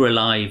 while you're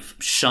alive,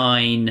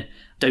 shine,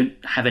 don't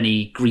have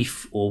any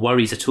grief or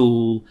worries at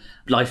all.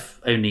 Life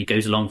only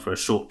goes along for a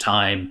short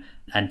time,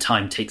 and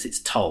time takes its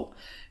toll.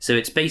 So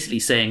it's basically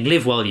saying,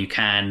 live while you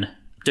can,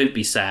 don't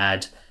be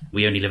sad,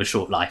 we only live a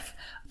short life,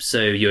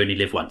 so you only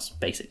live once,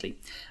 basically.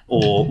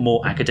 Or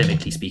more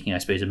academically speaking, I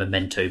suppose, a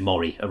memento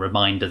mori, a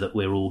reminder that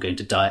we're all going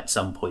to die at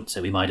some point,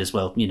 so we might as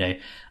well,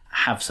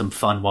 have some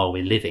fun while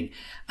we're living.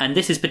 And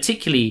this is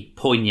particularly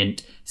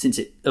poignant since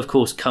it, of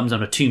course, comes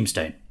on a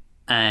tombstone.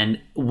 And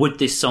would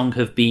this song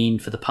have been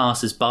for the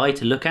passers-by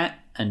to look at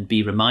and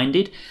be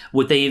reminded?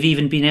 Would they have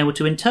even been able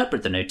to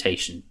interpret the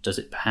notation? Does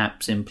it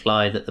perhaps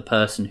imply that the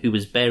person who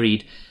was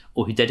buried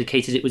or who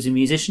dedicated it was a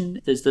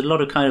musician? There's a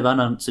lot of kind of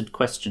unanswered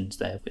questions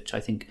there, which I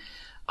think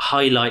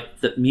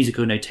highlight that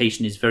musical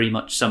notation is very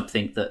much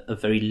something that a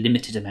very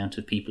limited amount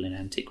of people in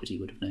antiquity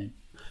would have known.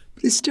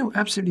 But it's still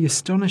absolutely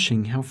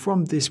astonishing how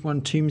from this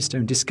one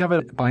tombstone,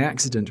 discovered by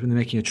accident when they're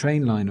making a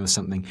train line or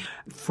something,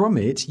 from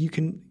it you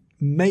can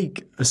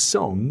make a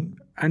song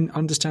and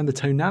understand the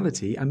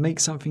tonality and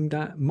make something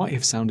that might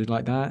have sounded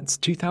like that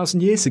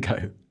 2,000 years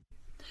ago.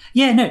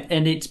 Yeah, no,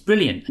 and it's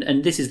brilliant.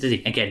 And this is the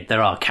thing. Again,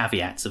 there are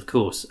caveats, of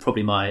course,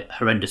 probably my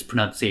horrendous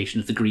pronunciation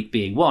of the Greek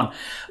being one.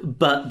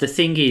 But the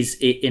thing is,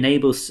 it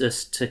enables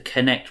us to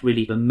connect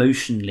really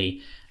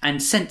emotionally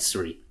and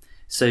sensory.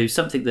 So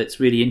something that's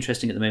really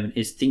interesting at the moment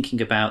is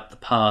thinking about the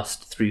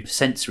past through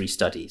sensory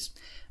studies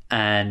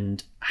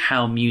and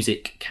how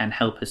music can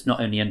help us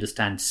not only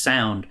understand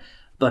sound,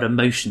 but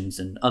emotions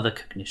and other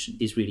cognition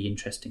is really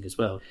interesting as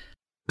well.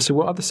 So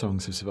what other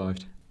songs have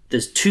survived?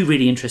 There's 2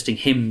 really interesting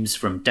hymns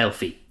from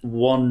Delphi,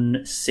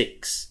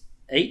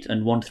 168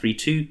 and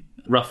 132,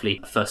 roughly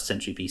 1st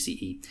century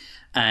BCE.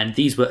 And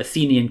these were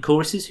Athenian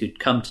choruses who'd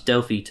come to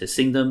Delphi to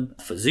sing them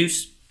for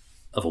Zeus,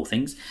 of all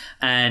things.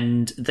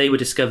 And they were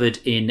discovered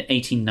in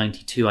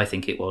 1892, I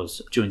think it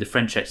was, during the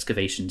French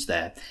excavations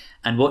there.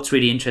 And what's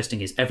really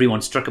interesting is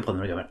everyone struck upon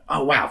them and going,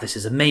 oh, wow, this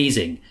is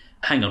amazing.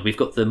 Hang on, we've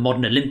got the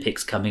modern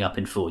Olympics coming up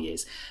in 4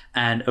 years.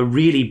 And a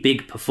really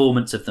big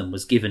performance of them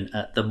was given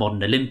at the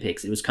modern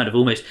Olympics. It was kind of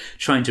almost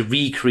trying to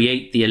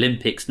recreate the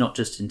Olympics, not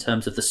just in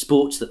terms of the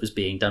sports that was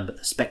being done, but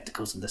the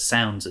spectacles and the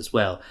sounds as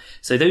well.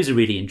 So those are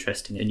really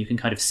interesting. And you can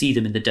kind of see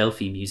them in the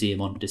Delphi Museum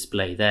on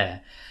display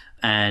there.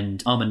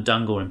 And Armand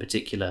Dungor in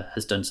particular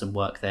has done some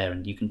work there,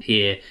 and you can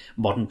hear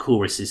modern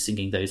choruses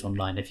singing those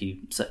online if you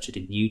search it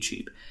in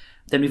YouTube.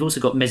 Then we've also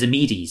got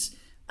Mesimides,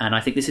 and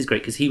I think this is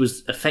great because he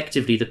was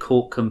effectively the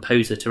court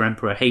composer to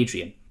Emperor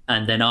Hadrian.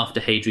 And then after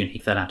Hadrian, he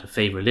fell out of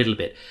favour a little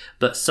bit.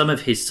 But some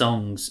of his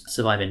songs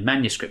survive in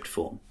manuscript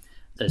form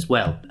as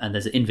well. And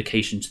there's an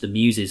invocation to the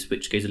Muses,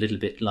 which goes a little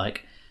bit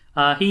like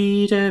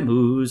Ahide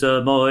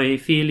musa moi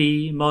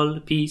fili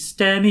mol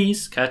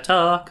pistemis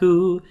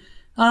kataku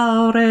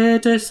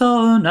aurete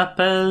son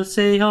apel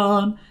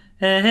seon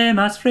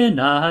emas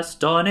frenas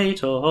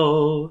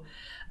donato.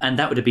 And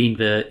that would have been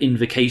the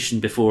invocation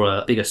before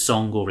a bigger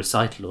song or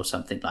recital or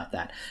something like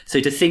that.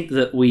 So to think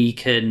that we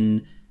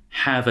can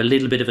have a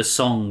little bit of a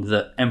song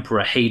that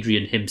Emperor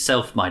Hadrian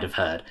himself might have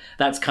heard,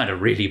 that's kind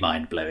of really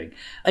mind-blowing.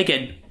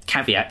 Again,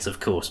 caveats, of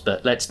course,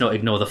 but let's not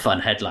ignore the fun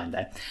headline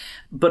there.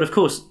 But of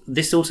course,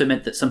 this also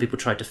meant that some people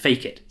tried to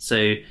fake it.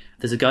 So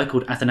there's a guy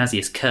called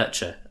Athanasius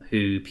Kircher,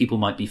 who people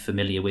might be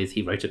familiar with.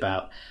 He wrote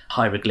about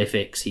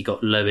hieroglyphics. He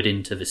got lowered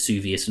into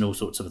Vesuvius and all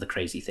sorts of other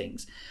crazy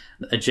things.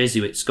 A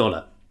Jesuit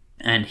scholar.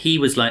 And he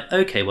was like,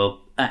 okay,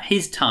 well, at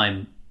his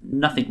time,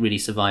 nothing really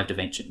survived of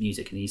ancient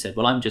music. And he said,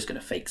 well, I'm just going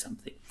to fake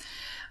something.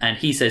 And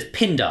he says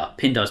Pindar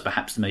is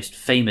perhaps the most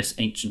famous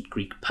ancient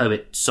Greek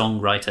poet,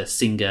 songwriter,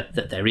 singer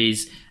that there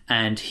is.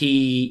 And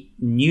he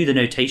knew the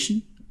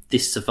notation.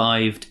 This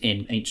survived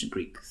in ancient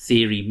Greek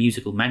theory,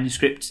 musical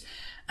manuscripts.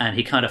 And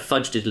he kind of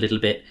fudged it a little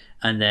bit.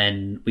 And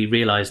then we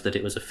realized that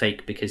it was a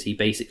fake because he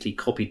basically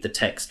copied the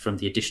text from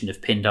the edition of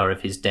Pindar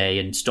of his day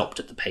and stopped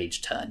at the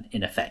page turn,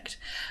 in effect.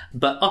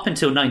 But up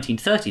until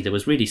 1930, there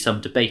was really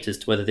some debate as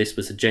to whether this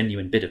was a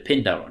genuine bit of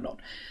Pindar or not.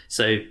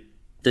 So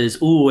there's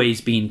always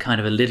been kind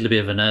of a little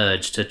bit of an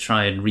urge to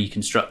try and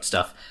reconstruct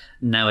stuff.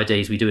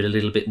 Nowadays, we do it a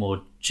little bit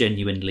more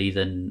genuinely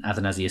than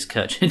Athanasius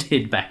Kircher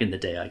did back in the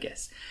day, I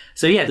guess.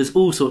 So yeah, there's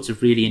all sorts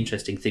of really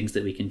interesting things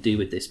that we can do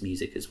with this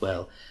music as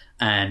well,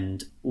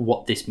 and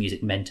what this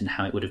music meant and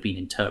how it would have been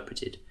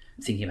interpreted,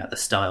 thinking about the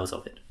styles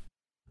of it.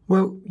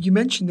 Well, you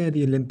mentioned there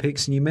the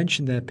Olympics and you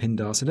mentioned there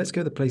Pindar, so let's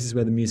go to the places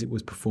where the music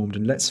was performed,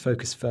 and let's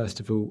focus first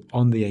of all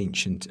on the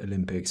ancient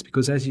Olympics,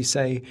 because as you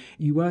say,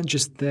 you weren't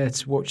just there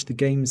to watch the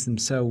games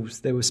themselves,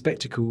 there were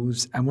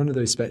spectacles, and one of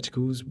those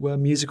spectacles were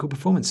musical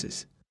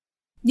performances.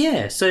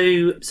 Yeah,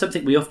 so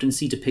something we often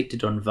see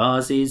depicted on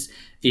vases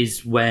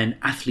is when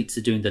athletes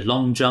are doing the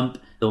long jump,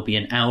 there'll be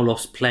an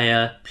aulos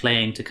player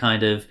playing to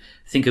kind of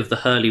think of the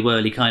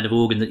hurly-whirly kind of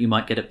organ that you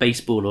might get at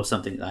baseball or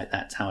something like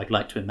that. That's how I'd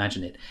like to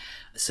imagine it.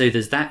 So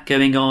there's that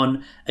going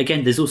on.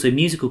 Again, there's also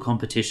musical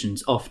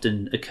competitions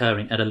often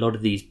occurring at a lot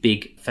of these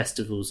big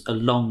festivals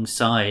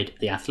alongside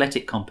the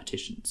athletic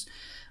competitions.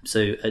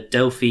 So at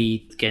Delphi,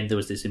 again, there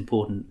was this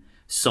important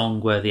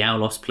song where the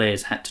aulos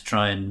players had to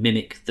try and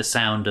mimic the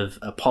sound of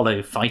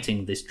Apollo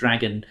fighting this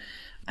dragon,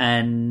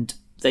 and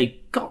they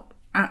got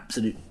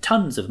absolute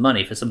tons of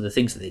money for some of the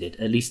things that they did,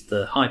 at least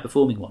the high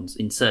performing ones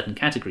in certain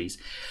categories.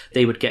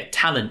 They would get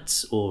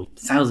talents or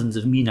thousands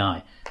of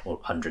minae,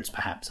 or hundreds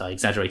perhaps, I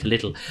exaggerate a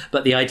little,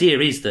 but the idea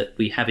is that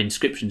we have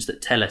inscriptions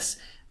that tell us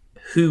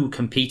who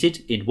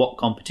competed in what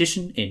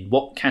competition, in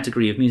what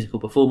category of musical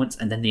performance,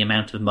 and then the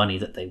amount of money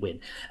that they win.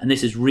 And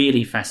this is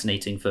really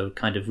fascinating for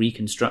kind of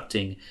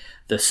reconstructing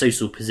the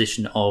social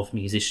position of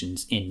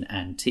musicians in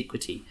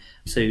antiquity.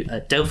 So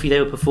at Delphi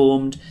they were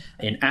performed.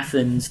 In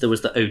Athens there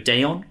was the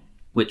Odeon,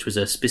 which was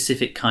a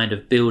specific kind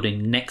of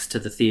building next to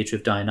the Theatre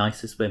of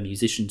Dionysus where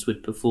musicians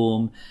would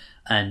perform.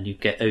 And you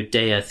get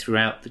Odeia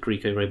throughout the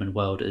Greco-Roman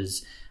world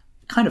as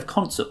kind of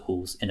concert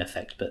halls in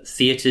effect, but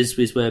theatres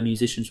was where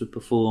musicians would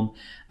perform,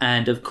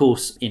 and of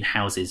course in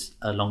houses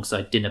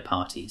alongside dinner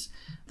parties.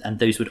 And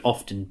those would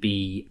often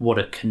be what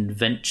are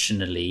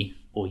conventionally,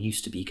 or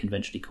used to be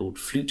conventionally called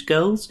flute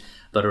girls,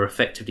 but are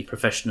effectively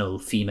professional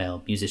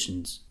female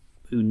musicians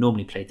who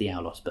normally played the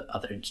aulos but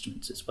other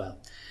instruments as well.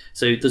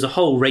 So there's a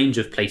whole range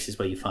of places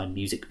where you find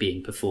music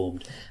being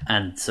performed,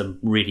 and some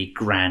really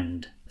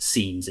grand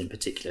scenes in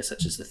particular,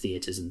 such as the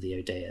theatres and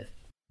the Odeia.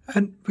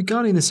 And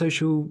regarding the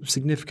social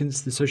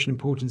significance, the social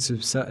importance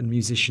of certain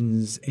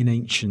musicians in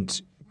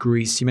ancient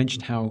Greece, you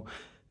mentioned how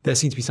there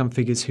seem to be some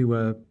figures who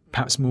were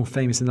perhaps more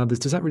famous than others.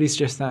 Does that really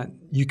suggest that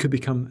you could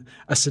become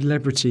a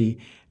celebrity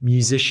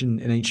musician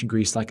in ancient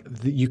Greece, like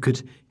that you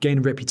could gain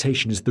a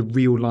reputation as the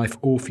real-life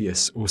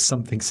Orpheus or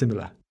something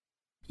similar?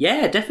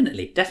 Yeah,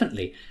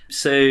 definitely.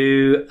 So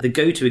the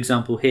go-to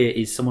example here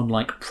is someone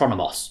like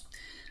Pronomos.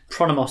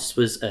 Pronomos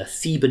was a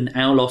Theban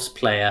aulos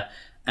player,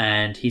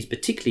 and he's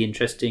particularly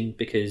interesting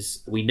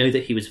because we know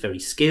that he was very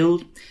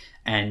skilled,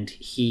 and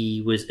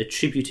he was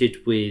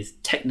attributed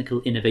with technical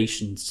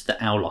innovations to the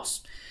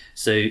aulos.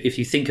 So if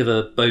you think of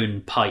a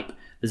bone pipe,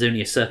 there's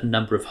only a certain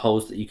number of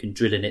holes that you can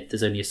drill in it.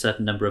 There's only a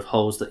certain number of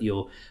holes that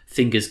your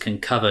fingers can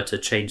cover to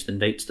change the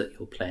notes that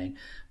you're playing.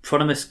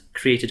 Pronomos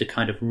created a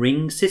kind of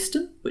ring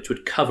system which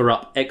would cover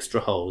up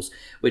extra holes,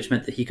 which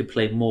meant that he could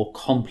play more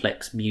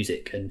complex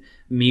music, and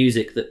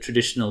music that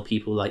traditional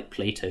people like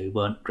Plato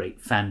weren't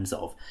great fans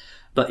of.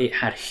 But it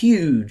had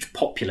huge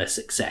popular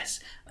success,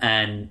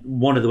 And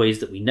one of the ways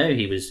that we know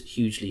he was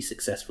hugely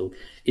successful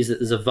is that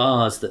there's a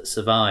vase that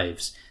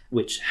survives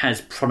which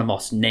has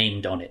Pronomos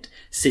named on it,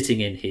 sitting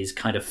in his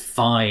kind of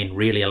fine,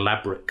 really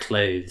elaborate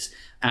clothes,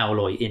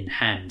 alloy in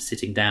hand,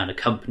 sitting down,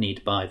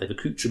 accompanied by the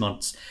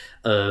accoutrements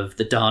of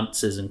the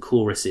dancers and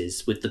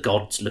choruses with the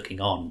gods looking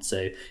on.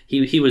 So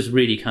he was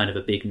really kind of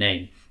a big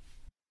name.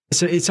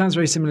 So it sounds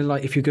very similar,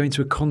 like if you're going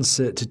to a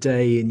concert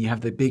today and you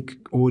have the big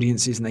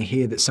audiences and they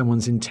hear that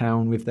someone's in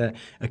town with their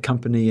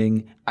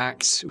accompanying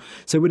acts.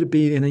 So would it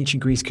be in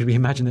ancient Greece, could we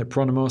imagine that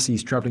Pronomos,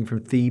 he's travelling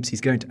from Thebes,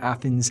 he's going to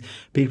Athens,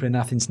 people in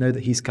Athens know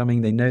that he's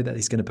coming, they know that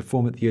he's going to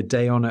perform at the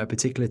Odeon at a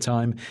particular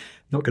time,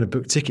 not going to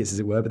book tickets as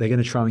it were, but they're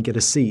going to try and get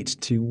a seat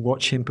to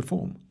watch him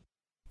perform?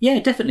 Yeah,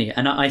 definitely.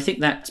 And I think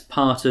that's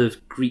part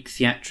of Greek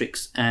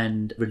theatrics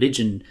and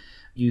religion.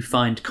 You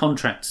find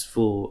contracts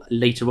for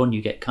later on,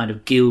 you get kind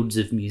of guilds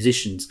of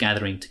musicians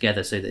gathering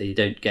together so that they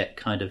don't get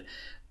kind of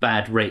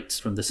bad rates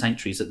from the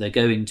sanctuaries that they're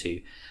going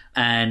to.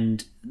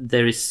 And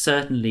there is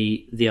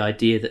certainly the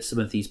idea that some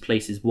of these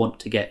places want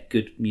to get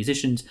good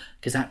musicians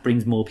because that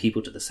brings more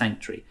people to the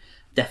sanctuary.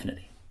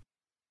 Definitely.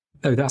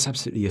 Oh, that's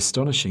absolutely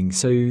astonishing.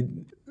 So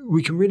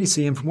we can really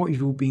see, and from what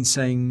you've all been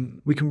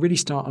saying, we can really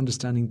start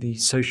understanding the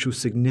social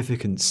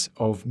significance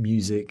of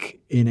music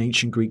in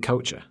ancient Greek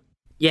culture.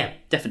 Yeah,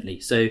 definitely.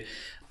 So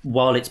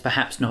while it's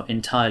perhaps not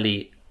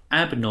entirely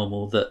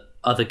abnormal that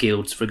other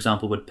guilds, for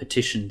example, would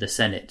petition the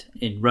Senate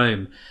in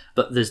Rome,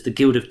 but there's the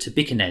Guild of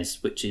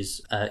Tibicines, which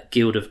is a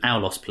guild of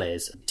aulos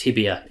players,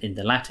 tibia in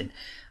the Latin,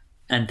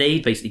 and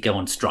they basically go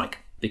on strike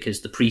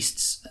because the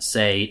priests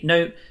say,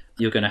 no,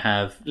 you're going to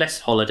have less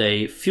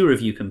holiday, fewer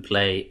of you can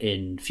play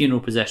in funeral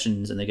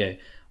processions, and they go,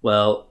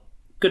 well,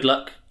 good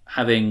luck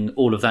having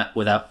all of that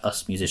without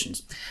us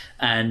musicians.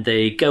 And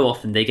they go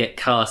off and they get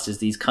cast as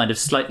these kind of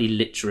slightly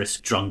liturous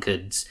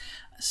drunkards.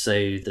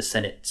 So the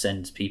Senate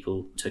sends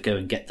people to go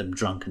and get them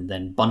drunk and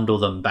then bundle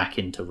them back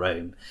into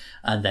Rome.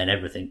 And then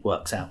everything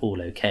works out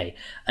all okay.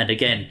 And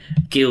again,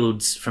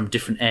 guilds from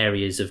different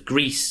areas of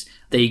Greece,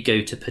 they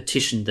go to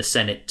petition the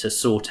Senate to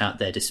sort out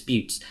their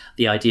disputes.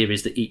 The idea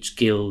is that each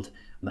guild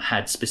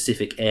had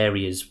specific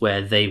areas where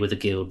they were the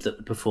guild that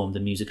would perform the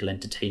musical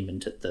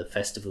entertainment at the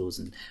festivals,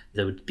 and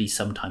there would be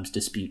sometimes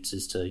disputes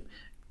as to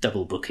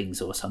double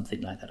bookings or something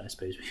like that, I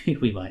suppose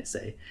we might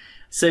say.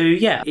 So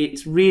yeah,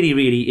 it's really,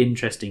 really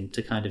interesting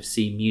to kind of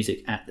see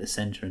music at the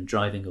centre and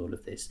driving all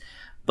of this.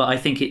 But I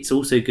think it's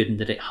also good in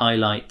that it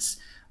highlights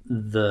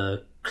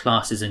the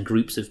classes and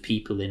groups of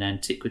people in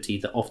antiquity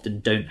that often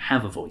don't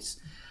have a voice.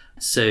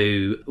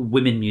 So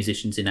women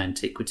musicians in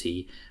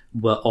antiquity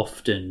were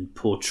often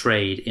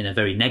portrayed in a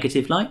very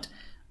negative light.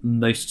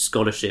 Most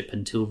scholarship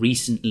until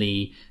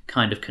recently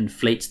kind of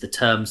conflates the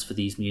terms for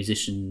these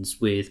musicians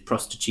with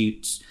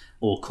prostitutes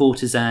or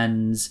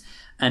courtesans.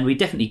 And we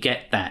definitely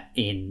get that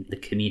in the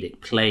comedic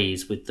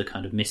plays with the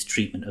kind of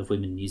mistreatment of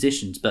women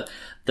musicians. But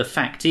the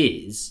fact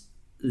is,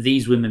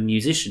 these women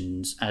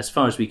musicians, as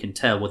far as we can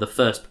tell, were the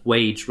first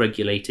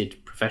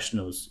wage-regulated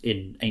professionals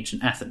in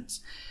ancient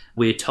Athens.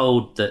 We're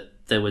told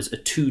that there was a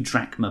 2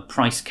 drachma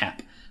price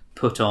cap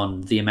put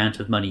on the amount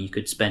of money you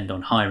could spend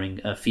on hiring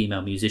a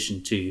female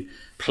musician to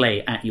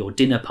play at your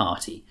dinner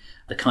party.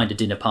 The kind of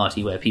dinner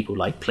party where people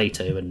like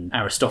Plato and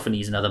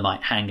Aristophanes and other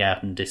might hang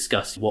out and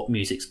discuss what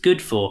music's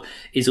good for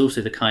is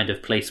also the kind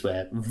of place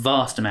where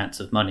vast amounts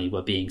of money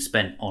were being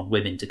spent on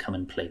women to come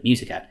and play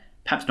music at.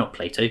 Perhaps not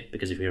Plato,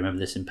 because if you remember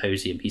the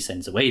symposium, he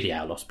sends away the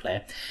aulos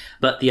player.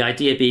 But the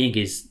idea being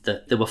is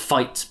that there were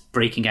fights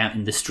breaking out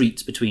in the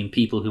streets between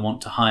people who want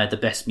to hire the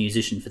best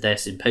musician for their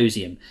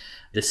symposium.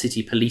 The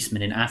city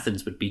policemen in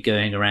Athens would be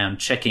going around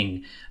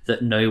checking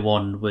that no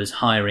one was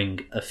hiring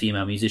a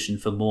female musician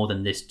for more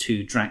than this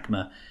 2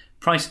 drachma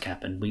price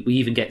cap. And we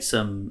even get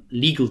some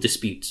legal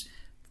disputes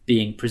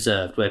being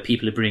preserved where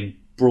people are being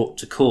brought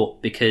to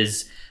court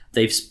because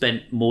they've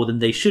spent more than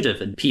they should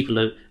have, and people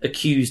are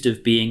accused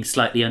of being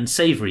slightly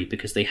unsavoury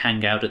because they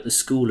hang out at the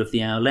school of the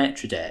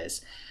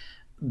Aulatridaires.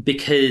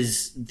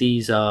 Because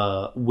these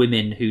are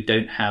women who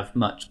don't have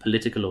much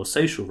political or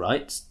social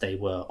rights, they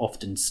were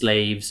often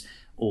slaves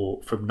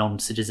or from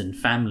non-citizen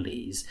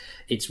families,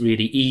 it's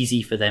really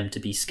easy for them to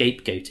be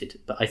scapegoated.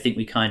 But I think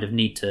we kind of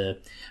need to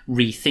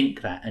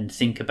rethink that and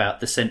think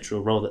about the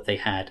central role that they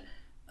had,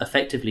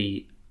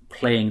 effectively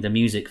playing the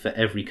music for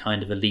every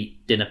kind of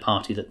elite dinner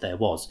party that there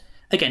was.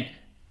 Again,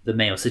 the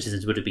male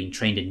citizens would have been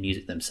trained in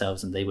music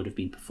themselves and they would have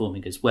been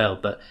performing as well.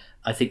 But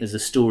I think there's a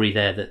story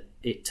there that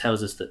it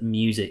tells us that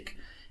music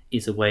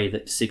is a way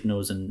that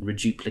signals and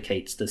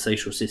reduplicates the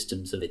social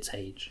systems of its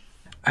age.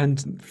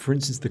 And for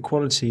instance, the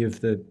quality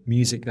of the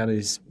music that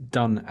is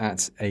done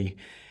at a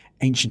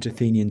ancient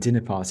Athenian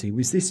dinner party,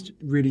 was this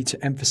really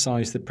to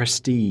emphasize the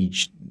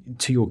prestige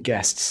to your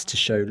guests, to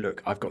show,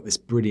 look, I've got this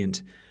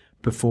brilliant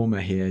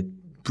performer here,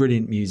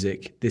 brilliant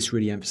music. This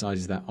really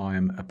emphasizes that I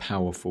am a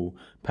powerful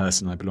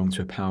person. I belong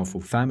to a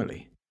powerful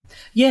family.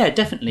 Yeah,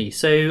 definitely.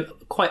 So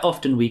quite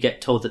often we get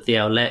told that the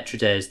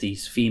Aulatridaires,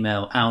 these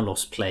female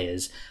aulos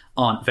players,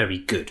 aren't very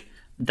good.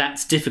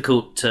 That's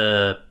difficult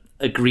to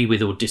agree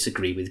with or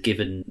disagree with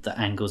given the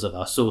angles of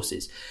our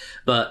sources.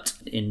 But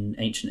in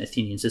ancient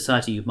Athenian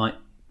society, you might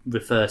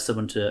refer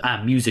someone to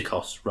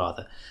musikos,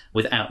 rather,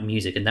 without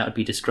music, and that would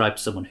be described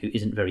as someone who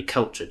isn't very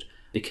cultured,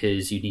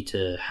 because you need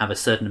to have a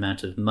certain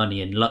amount of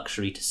money and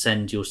luxury to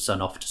send your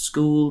son off to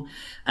school.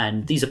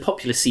 And these are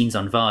popular scenes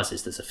on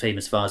vases. There's a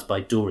famous vase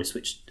by Doris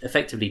which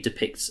effectively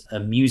depicts a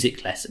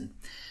music lesson.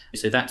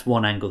 So that's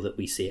one angle that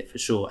we see it for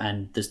sure.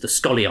 And there's the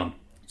scholia,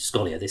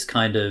 this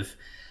kind of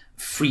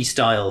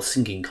freestyle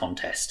singing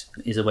contest,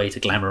 is a way to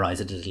glamorize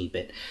it a little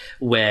bit,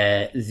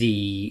 where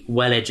the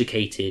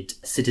well-educated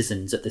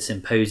citizens at the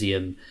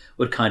symposium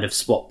would kind of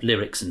swap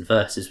lyrics and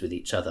verses with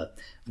each other.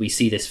 We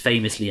see this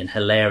famously and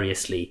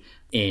hilariously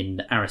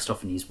in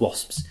Aristophanes'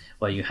 Wasps,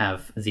 where you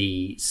have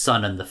the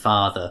son and the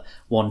father,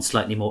 one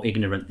slightly more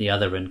ignorant than the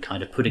other, and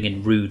kind of putting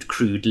in rude,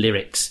 crude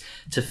lyrics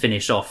to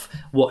finish off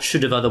what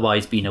should have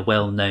otherwise been a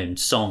well-known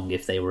song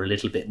if they were a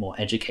little bit more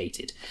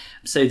educated.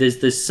 So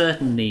there's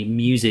certainly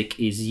music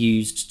is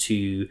used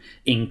to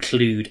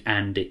include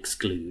and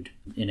exclude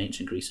in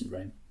ancient Greece and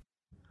Rome.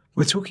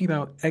 We're talking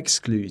about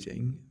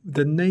excluding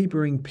the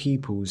neighbouring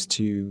peoples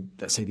to,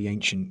 let's say, the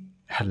ancient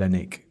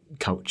Hellenic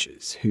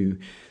cultures, who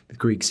the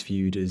Greeks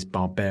viewed as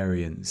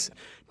barbarians.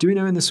 Do we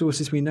know in the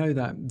sources, we know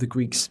that the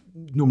Greeks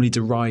normally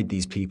deride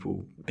these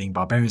people being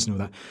barbarians and all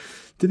that.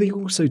 Do they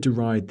also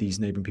deride these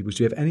neighbouring peoples?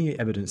 Do we have any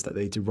evidence that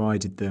they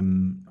derided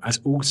them as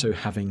also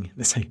having,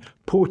 let's say,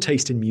 poor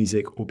taste in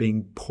music or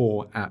being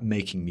poor at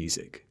making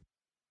music?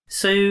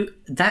 So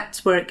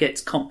that's where it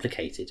gets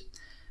complicated.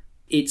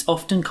 It's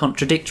often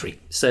contradictory.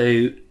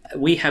 So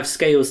we have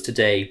scales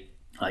today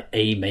like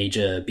A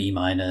major, B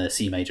minor,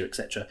 C major,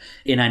 etc.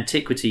 In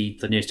antiquity,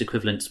 the nearest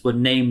equivalents were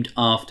named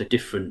after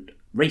different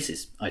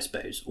races, I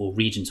suppose, or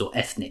regions, or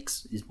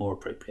ethnics is more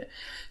appropriate.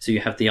 So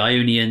you have the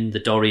Ionian, the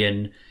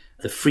Dorian,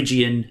 the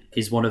Phrygian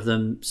is one of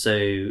them.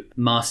 So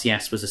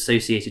Marsyas was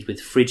associated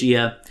with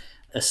Phrygia.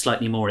 A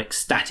slightly more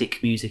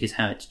ecstatic music is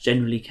how it's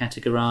generally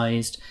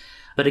categorized.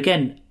 But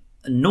again,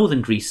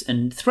 northern Greece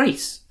and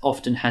Thrace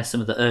often has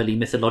some of the early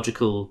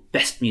mythological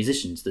best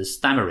musicians. There's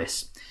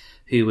Thamyris,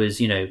 who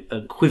was,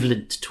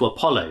 equivalent to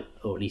Apollo,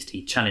 or at least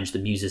he challenged the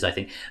muses, I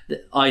think.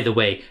 Either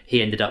way,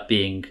 he ended up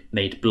being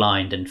made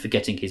blind and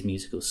forgetting his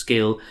musical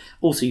skill.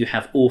 Also, you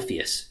have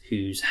Orpheus,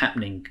 who's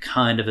happening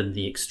kind of in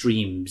the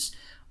extremes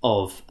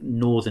of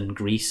northern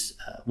Greece,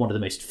 one of the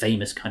most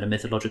famous kind of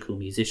mythological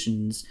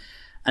musicians.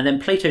 And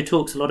then Plato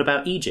talks a lot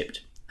about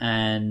Egypt,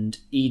 and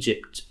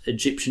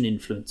Egyptian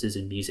influences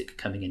in music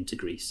coming into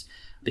Greece,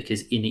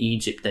 because in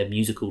Egypt, their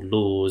musical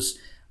laws,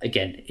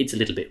 again, it's a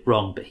little bit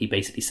wrong, but he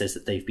basically says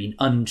that they've been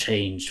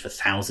unchanged for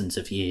thousands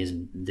of years,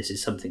 and this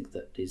is something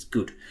that is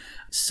good.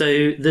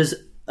 So there's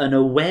an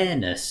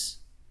awareness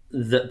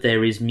that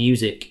there is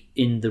music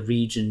in the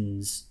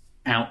regions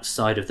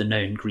outside of the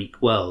known Greek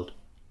world,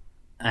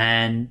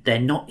 and they're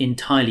not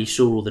entirely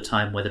sure all the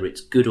time whether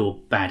it's good or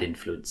bad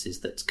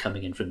influences that's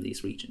coming in from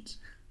these regions.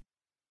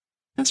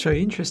 That's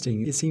very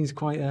interesting. It seems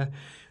quite a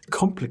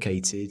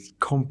complicated,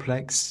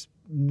 complex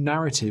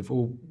narrative,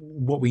 or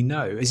what we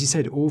know. As you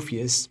said,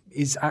 Orpheus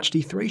is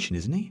actually Thracian,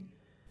 isn't he?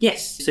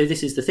 Yes, so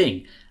this is the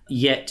thing.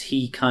 Yet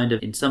he kind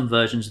of, in some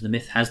versions of the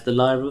myth, has the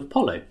lyre of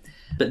Apollo.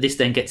 But this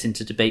then gets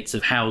into debates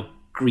of how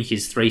Greek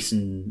is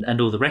Thracian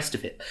and all the rest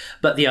of it.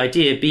 But the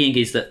idea being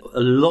is that a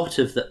lot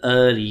of the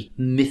early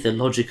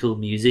mythological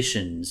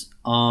musicians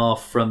are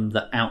from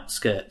the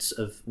outskirts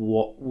of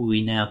what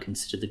we now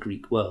consider the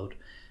Greek world.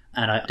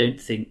 And I don't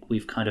think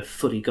we've kind of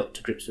fully got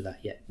to grips with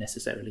that yet,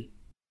 necessarily.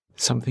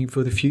 Something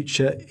for the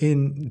future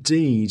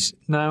indeed.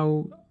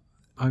 Now,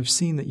 I've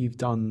seen that you've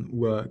done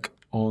work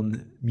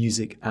on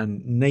music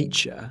and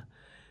nature.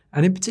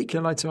 And in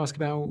particular, I'd like to ask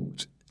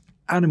about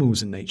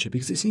animals and nature,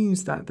 because it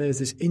seems that there's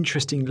this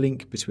interesting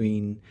link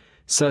between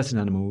certain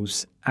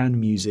animals and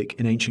music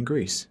in ancient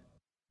Greece.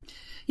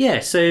 Yeah,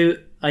 so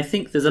I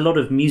think there's a lot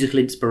of musical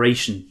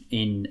inspiration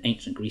in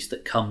ancient Greece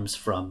that comes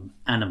from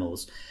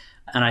animals.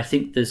 And I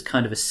think there's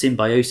kind of a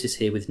symbiosis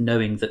here with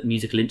knowing that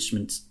musical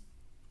instruments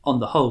on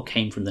the whole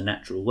came from the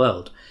natural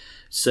world.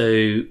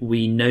 So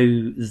we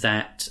know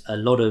that a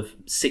lot of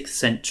 6th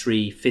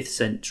century, 5th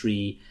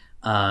century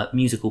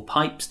musical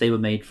pipes, they were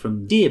made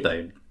from deer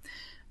bone.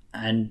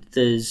 And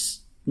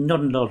there's not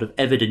a lot of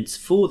evidence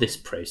for this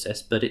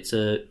process, but it's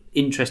an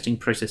interesting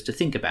process to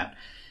think about.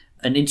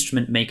 An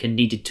instrument maker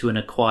needed to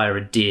acquire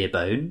a deer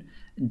bone.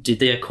 Did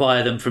they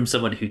acquire them from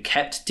someone who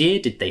kept deer?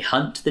 Did they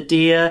hunt the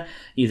deer?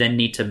 You then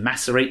need to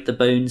macerate the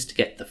bones to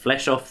get the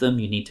flesh off them.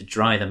 You need to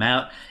dry them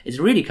out. It's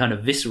a really kind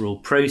of visceral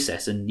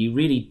process, and you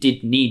really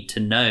did need to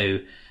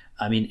know.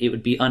 I mean, it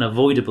would be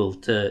unavoidable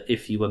to,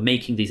 if you were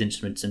making these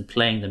instruments and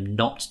playing them,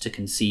 not to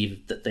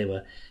conceive that they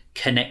were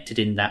connected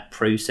in that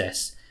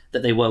process,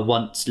 that they were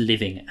once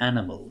living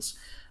animals.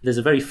 There's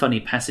a very funny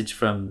passage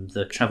from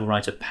the travel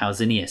writer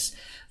Pausanias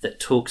that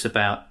talks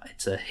about,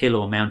 it's a hill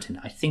or mountain,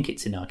 I think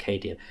it's in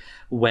Arcadia,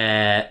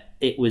 where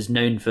it was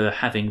known for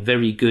having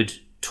very good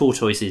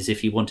tortoises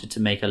if you wanted to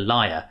make a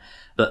lyre.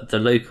 But the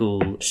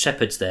local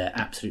shepherds there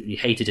absolutely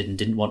hated it and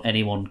didn't want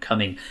anyone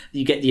coming.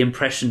 You get the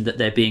impression that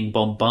they're being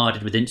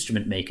bombarded with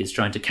instrument makers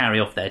trying to carry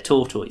off their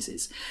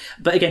tortoises.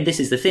 But again, this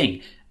is the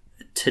thing.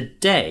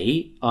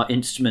 Today, our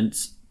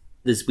instruments,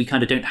 we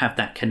kind of don't have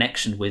that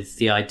connection with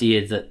the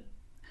idea that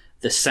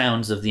the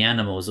sounds of the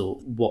animals or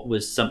what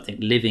was something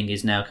living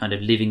is now kind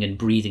of living and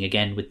breathing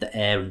again with the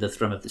air and the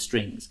thrum of the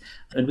strings.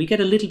 And we get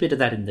a little bit of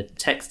that in the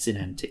texts in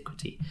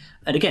antiquity.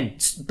 And again,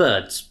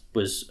 birds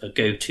was a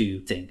go-to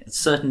thing.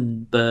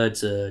 Certain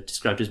birds are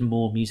described as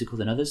more musical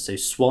than others. So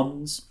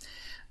swans,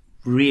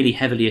 really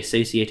heavily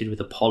associated with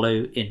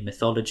Apollo in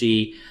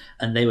mythology,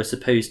 and they were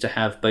supposed to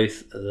have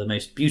both the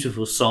most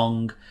beautiful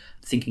song,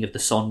 thinking of the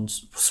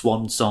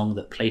swan song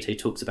that Plato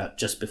talks about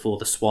just before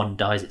the swan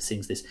dies. It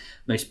sings this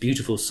most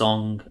beautiful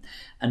song,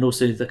 and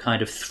also the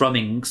kind of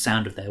thrumming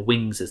sound of their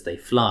wings as they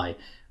fly.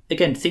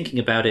 Again, thinking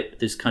about it,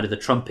 there's kind of the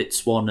trumpet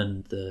swan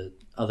and the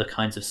other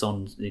kinds of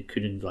swans,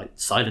 including like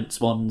silent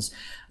swans,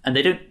 and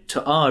they don't,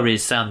 to our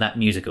ears, sound that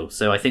musical.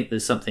 So I think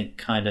there's something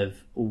kind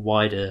of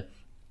wider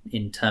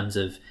in terms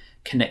of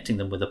connecting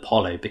them with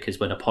Apollo, because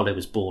when Apollo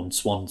was born,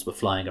 swans were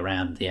flying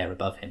around the air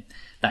above him,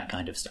 that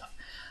kind of stuff.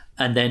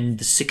 And then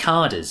the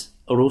cicadas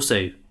are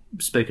also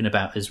spoken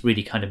about as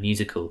really kind of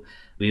musical.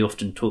 We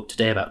often talk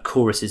today about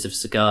choruses of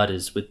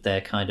cicadas with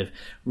their kind of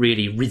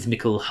really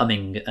rhythmical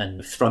humming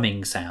and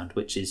thrumming sound,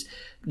 which is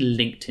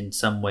linked in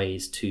some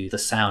ways to the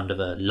sound of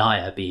a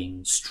lyre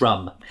being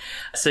strum.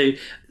 So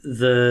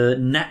the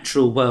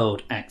natural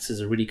world acts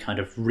as a really kind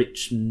of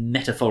rich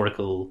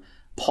metaphorical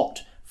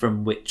pot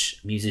from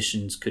which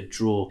musicians could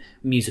draw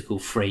musical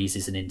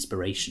phrases and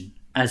inspiration,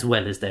 as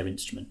well as their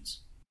instruments.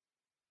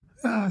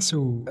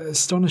 So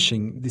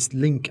astonishing, this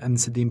link, and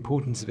so the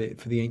importance of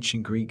it for the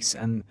ancient Greeks,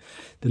 and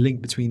the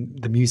link between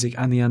the music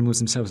and the animals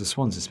themselves, the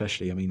swans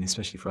especially. I mean,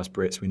 especially for us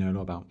Brits, we know a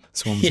lot about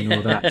swans and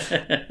all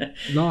that.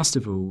 Last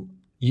of all,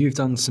 you've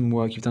done some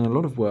work, you've done a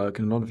lot of work,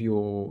 and a lot of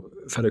your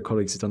fellow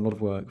colleagues have done a lot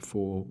of work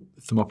for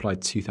Thermopylae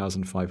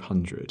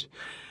 2500.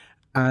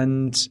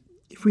 And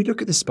if we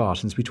look at the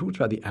Spartans, we talked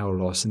about the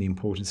aulos and the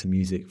importance of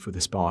music for the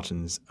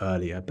Spartans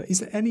earlier, but is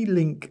there any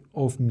link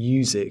of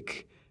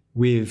music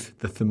with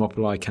the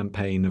Thermopylae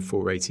campaign of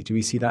 480? Do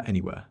we see that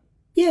anywhere?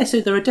 Yeah, so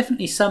there are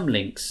definitely some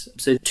links.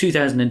 So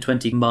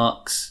 2020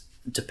 marks,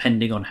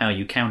 depending on how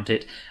you count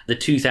it, the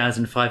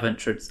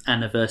 2500th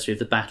anniversary of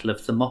the Battle of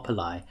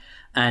Thermopylae.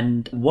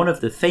 And one of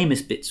the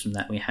famous bits from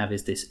that we have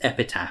is this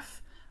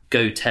epitaph,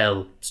 "Go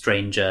tell,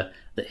 stranger,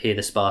 that here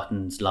the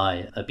Spartans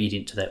lie,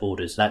 obedient to their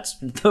orders." That's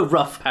the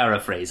rough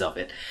paraphrase of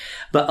it.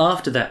 But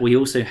after that, we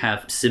also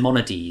have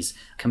Simonides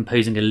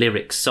composing a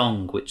lyric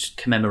song which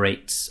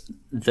commemorates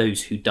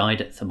those who died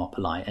at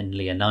Thermopylae, and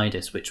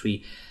Leonidas,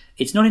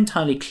 it's not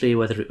entirely clear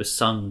whether it was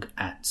sung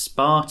at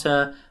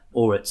Sparta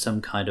or at some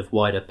kind of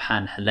wider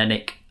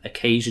pan-Hellenic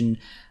occasion.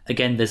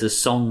 Again, there's a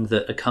song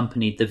that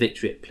accompanied the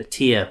victory at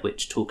Plataea,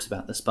 which talks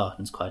about the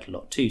Spartans quite a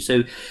lot too.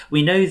 So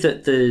we know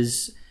that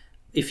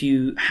if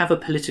you have a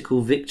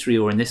political victory,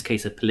 or in this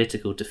case a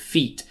political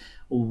defeat,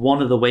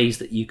 one of the ways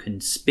that you can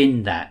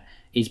spin that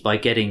is by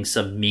getting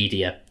some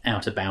media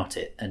out about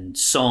it, and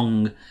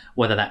song,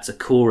 whether that's a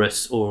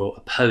chorus or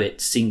a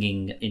poet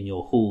singing in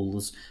your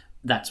halls,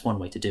 that's one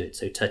way to do it.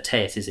 So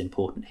Tyrtaeus is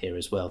important here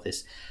as well,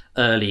 this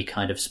early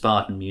kind of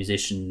Spartan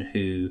musician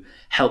who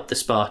helped the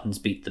Spartans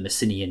beat the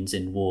Messenians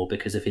in war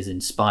because of his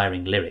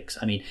inspiring lyrics.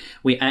 I mean,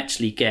 we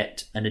actually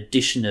get an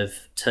edition of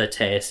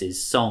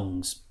Tyrtaeus's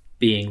songs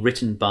being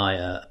written by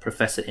a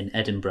professor in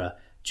Edinburgh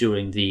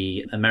during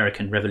the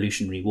American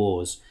Revolutionary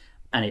Wars.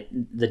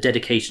 And the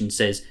dedication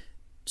says,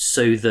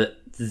 "So that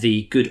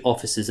the good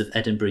officers of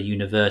Edinburgh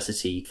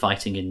University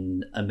fighting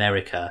in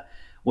America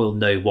will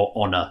know what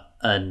honour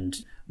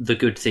and the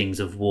good things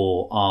of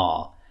war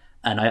are."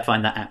 And I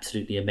find that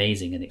absolutely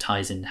amazing, and it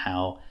ties in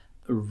how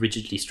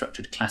rigidly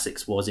structured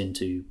classics was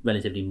into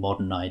relatively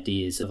modern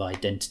ideas of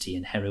identity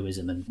and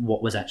heroism and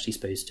what was actually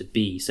supposed to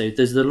be. So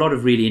there's a lot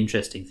of really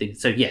interesting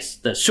things. So yes,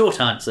 the short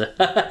answer,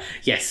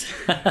 yes.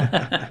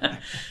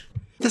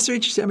 That's so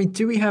interesting. I mean,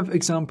 do we have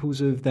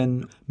examples of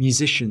then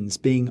musicians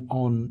being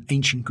on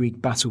ancient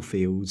Greek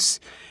battlefields,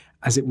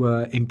 as it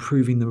were,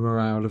 improving the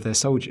morale of their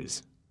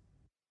soldiers?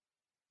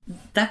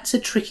 That's a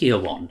trickier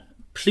one.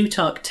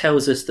 Plutarch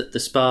tells us that the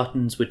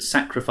Spartans would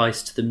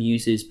sacrifice to the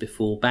muses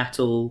before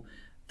battle,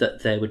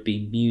 that there would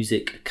be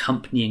music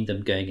accompanying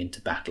them going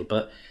into battle.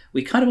 But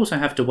we kind of also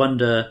have to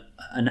wonder,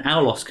 an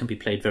aulos can be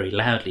played very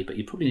loudly, but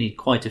you probably need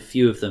quite a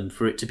few of them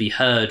for it to be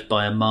heard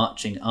by a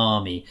marching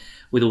army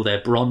with all their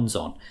bronze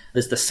on.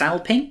 There's the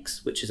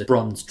salpinx, which is a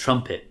bronze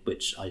trumpet,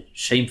 which I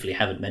shamefully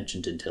haven't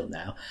mentioned until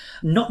now.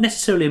 Not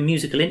necessarily a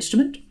musical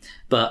instrument,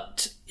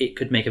 but it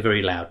could make a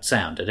very loud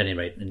sound at any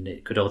rate, and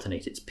it could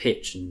alternate its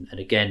pitch. And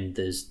again,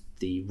 there's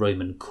the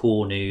Roman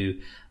cornu,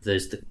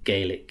 there's the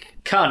Gaelic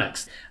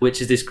carnax,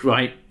 which is this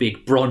great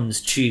big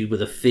bronze tube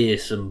with a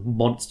fearsome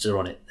monster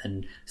on it,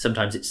 and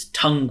sometimes its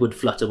tongue would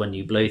flutter when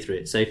you blow through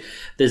it. So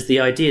there's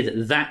the idea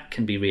that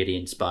can be really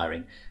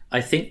inspiring.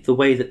 I think the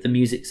way that the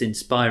music's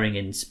inspiring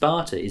in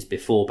Sparta is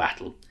before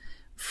battle.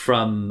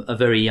 from a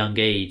very young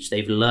age,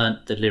 they've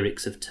learnt the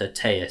lyrics of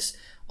Tyrtaeus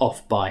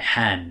off by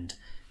hand.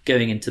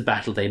 Going into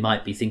battle, they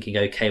might be thinking,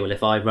 okay, well,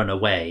 if I run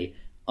away,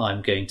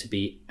 I'm going to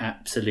be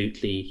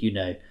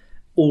absolutely,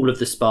 all of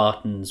the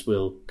Spartans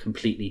will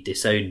completely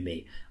disown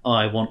me.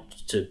 I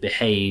want to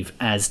behave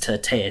as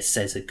Tyrtaeus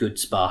says a good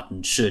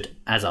Spartan should,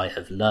 as I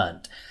have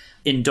learnt.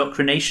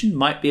 Indoctrination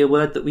might be a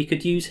word that we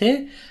could use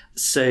here.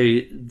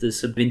 So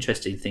there's some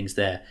interesting things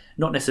there.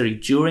 Not necessarily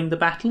during the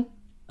battle,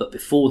 but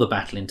before the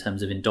battle in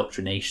terms of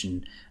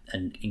indoctrination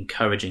and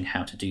encouraging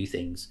how to do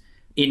things.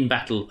 In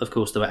battle, of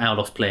course, there were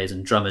aulos players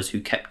and drummers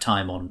who kept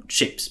time on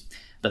ships,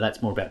 but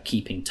that's more about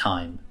keeping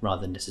time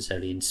rather than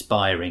necessarily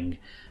inspiring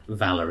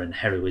valour and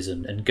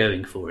heroism and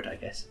going for it, I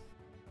guess.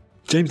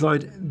 James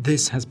Lloyd,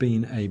 this has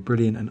been a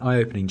brilliant and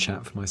eye-opening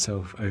chat for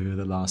myself over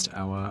the last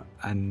hour,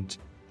 and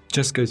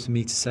just goes for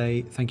me to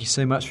say thank you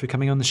so much for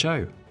coming on the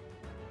show.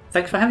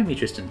 Thanks for having me,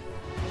 Tristan.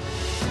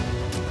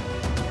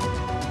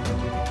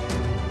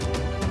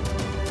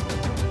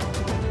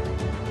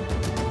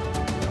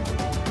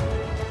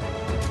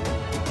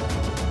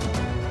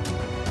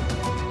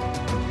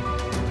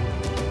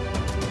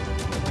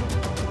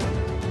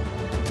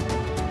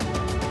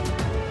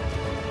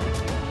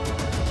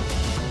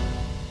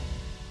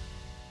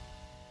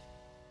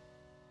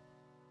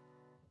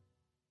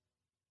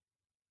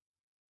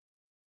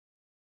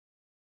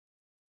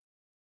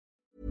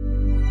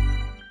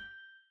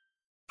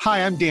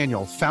 Hi, I'm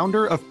Daniel,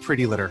 founder of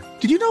Pretty Litter.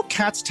 Did you know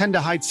cats tend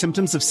to hide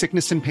symptoms of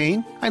sickness and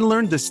pain? I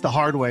learned this the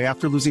hard way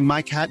after losing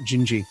my cat,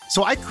 Gingy.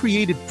 So I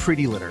created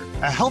Pretty Litter,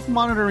 a health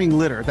monitoring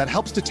litter that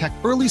helps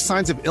detect early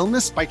signs of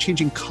illness by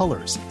changing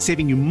colors,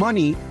 saving you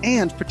money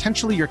and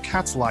potentially your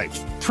cat's life.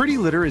 Pretty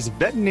Litter is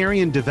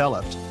veterinarian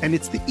developed, and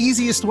it's the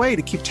easiest way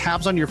to keep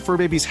tabs on your fur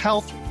baby's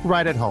health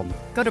right at home.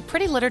 Go to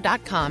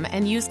prettylitter.com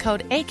and use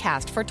code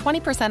ACAST for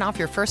 20% off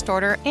your first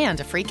order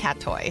and a free cat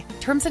toy.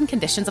 Terms and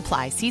conditions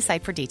apply. See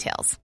site for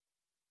details.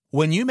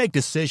 When you make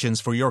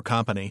decisions for your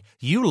company,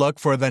 you look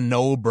for the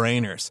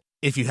no-brainers.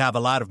 If you have a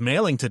lot of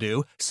mailing to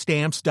do,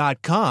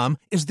 Stamps.com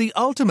is the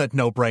ultimate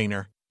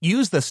no-brainer.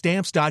 Use the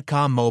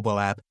Stamps.com mobile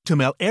app to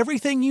mail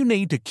everything you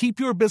need to keep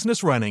your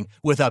business running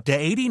with up to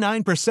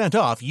 89%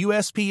 off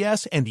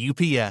USPS and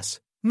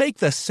UPS. Make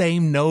the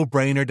same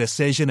no-brainer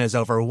decision as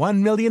over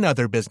 1 million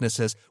other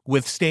businesses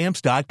with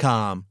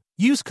Stamps.com.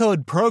 Use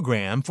code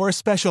PROGRAM for a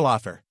special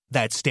offer.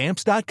 That's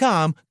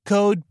Stamps.com,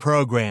 code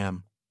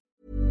PROGRAM.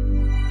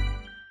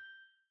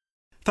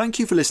 Thank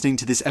you for listening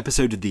to this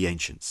episode of The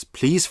Ancients.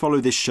 Please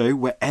follow this show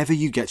wherever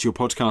you get your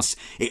podcasts.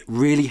 It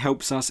really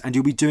helps us and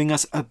you'll be doing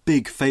us a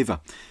big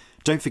favour.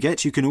 Don't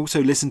forget you can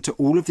also listen to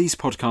all of these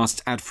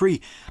podcasts ad-free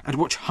and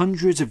watch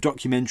hundreds of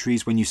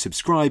documentaries when you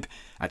subscribe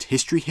at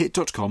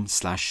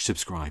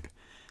historyhit.com/subscribe.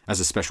 As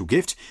a special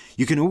gift,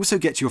 you can also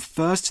get your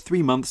first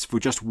 3 months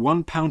for just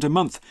 £1 a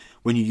month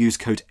when you use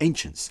code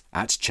ANCIENTS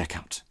at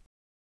checkout.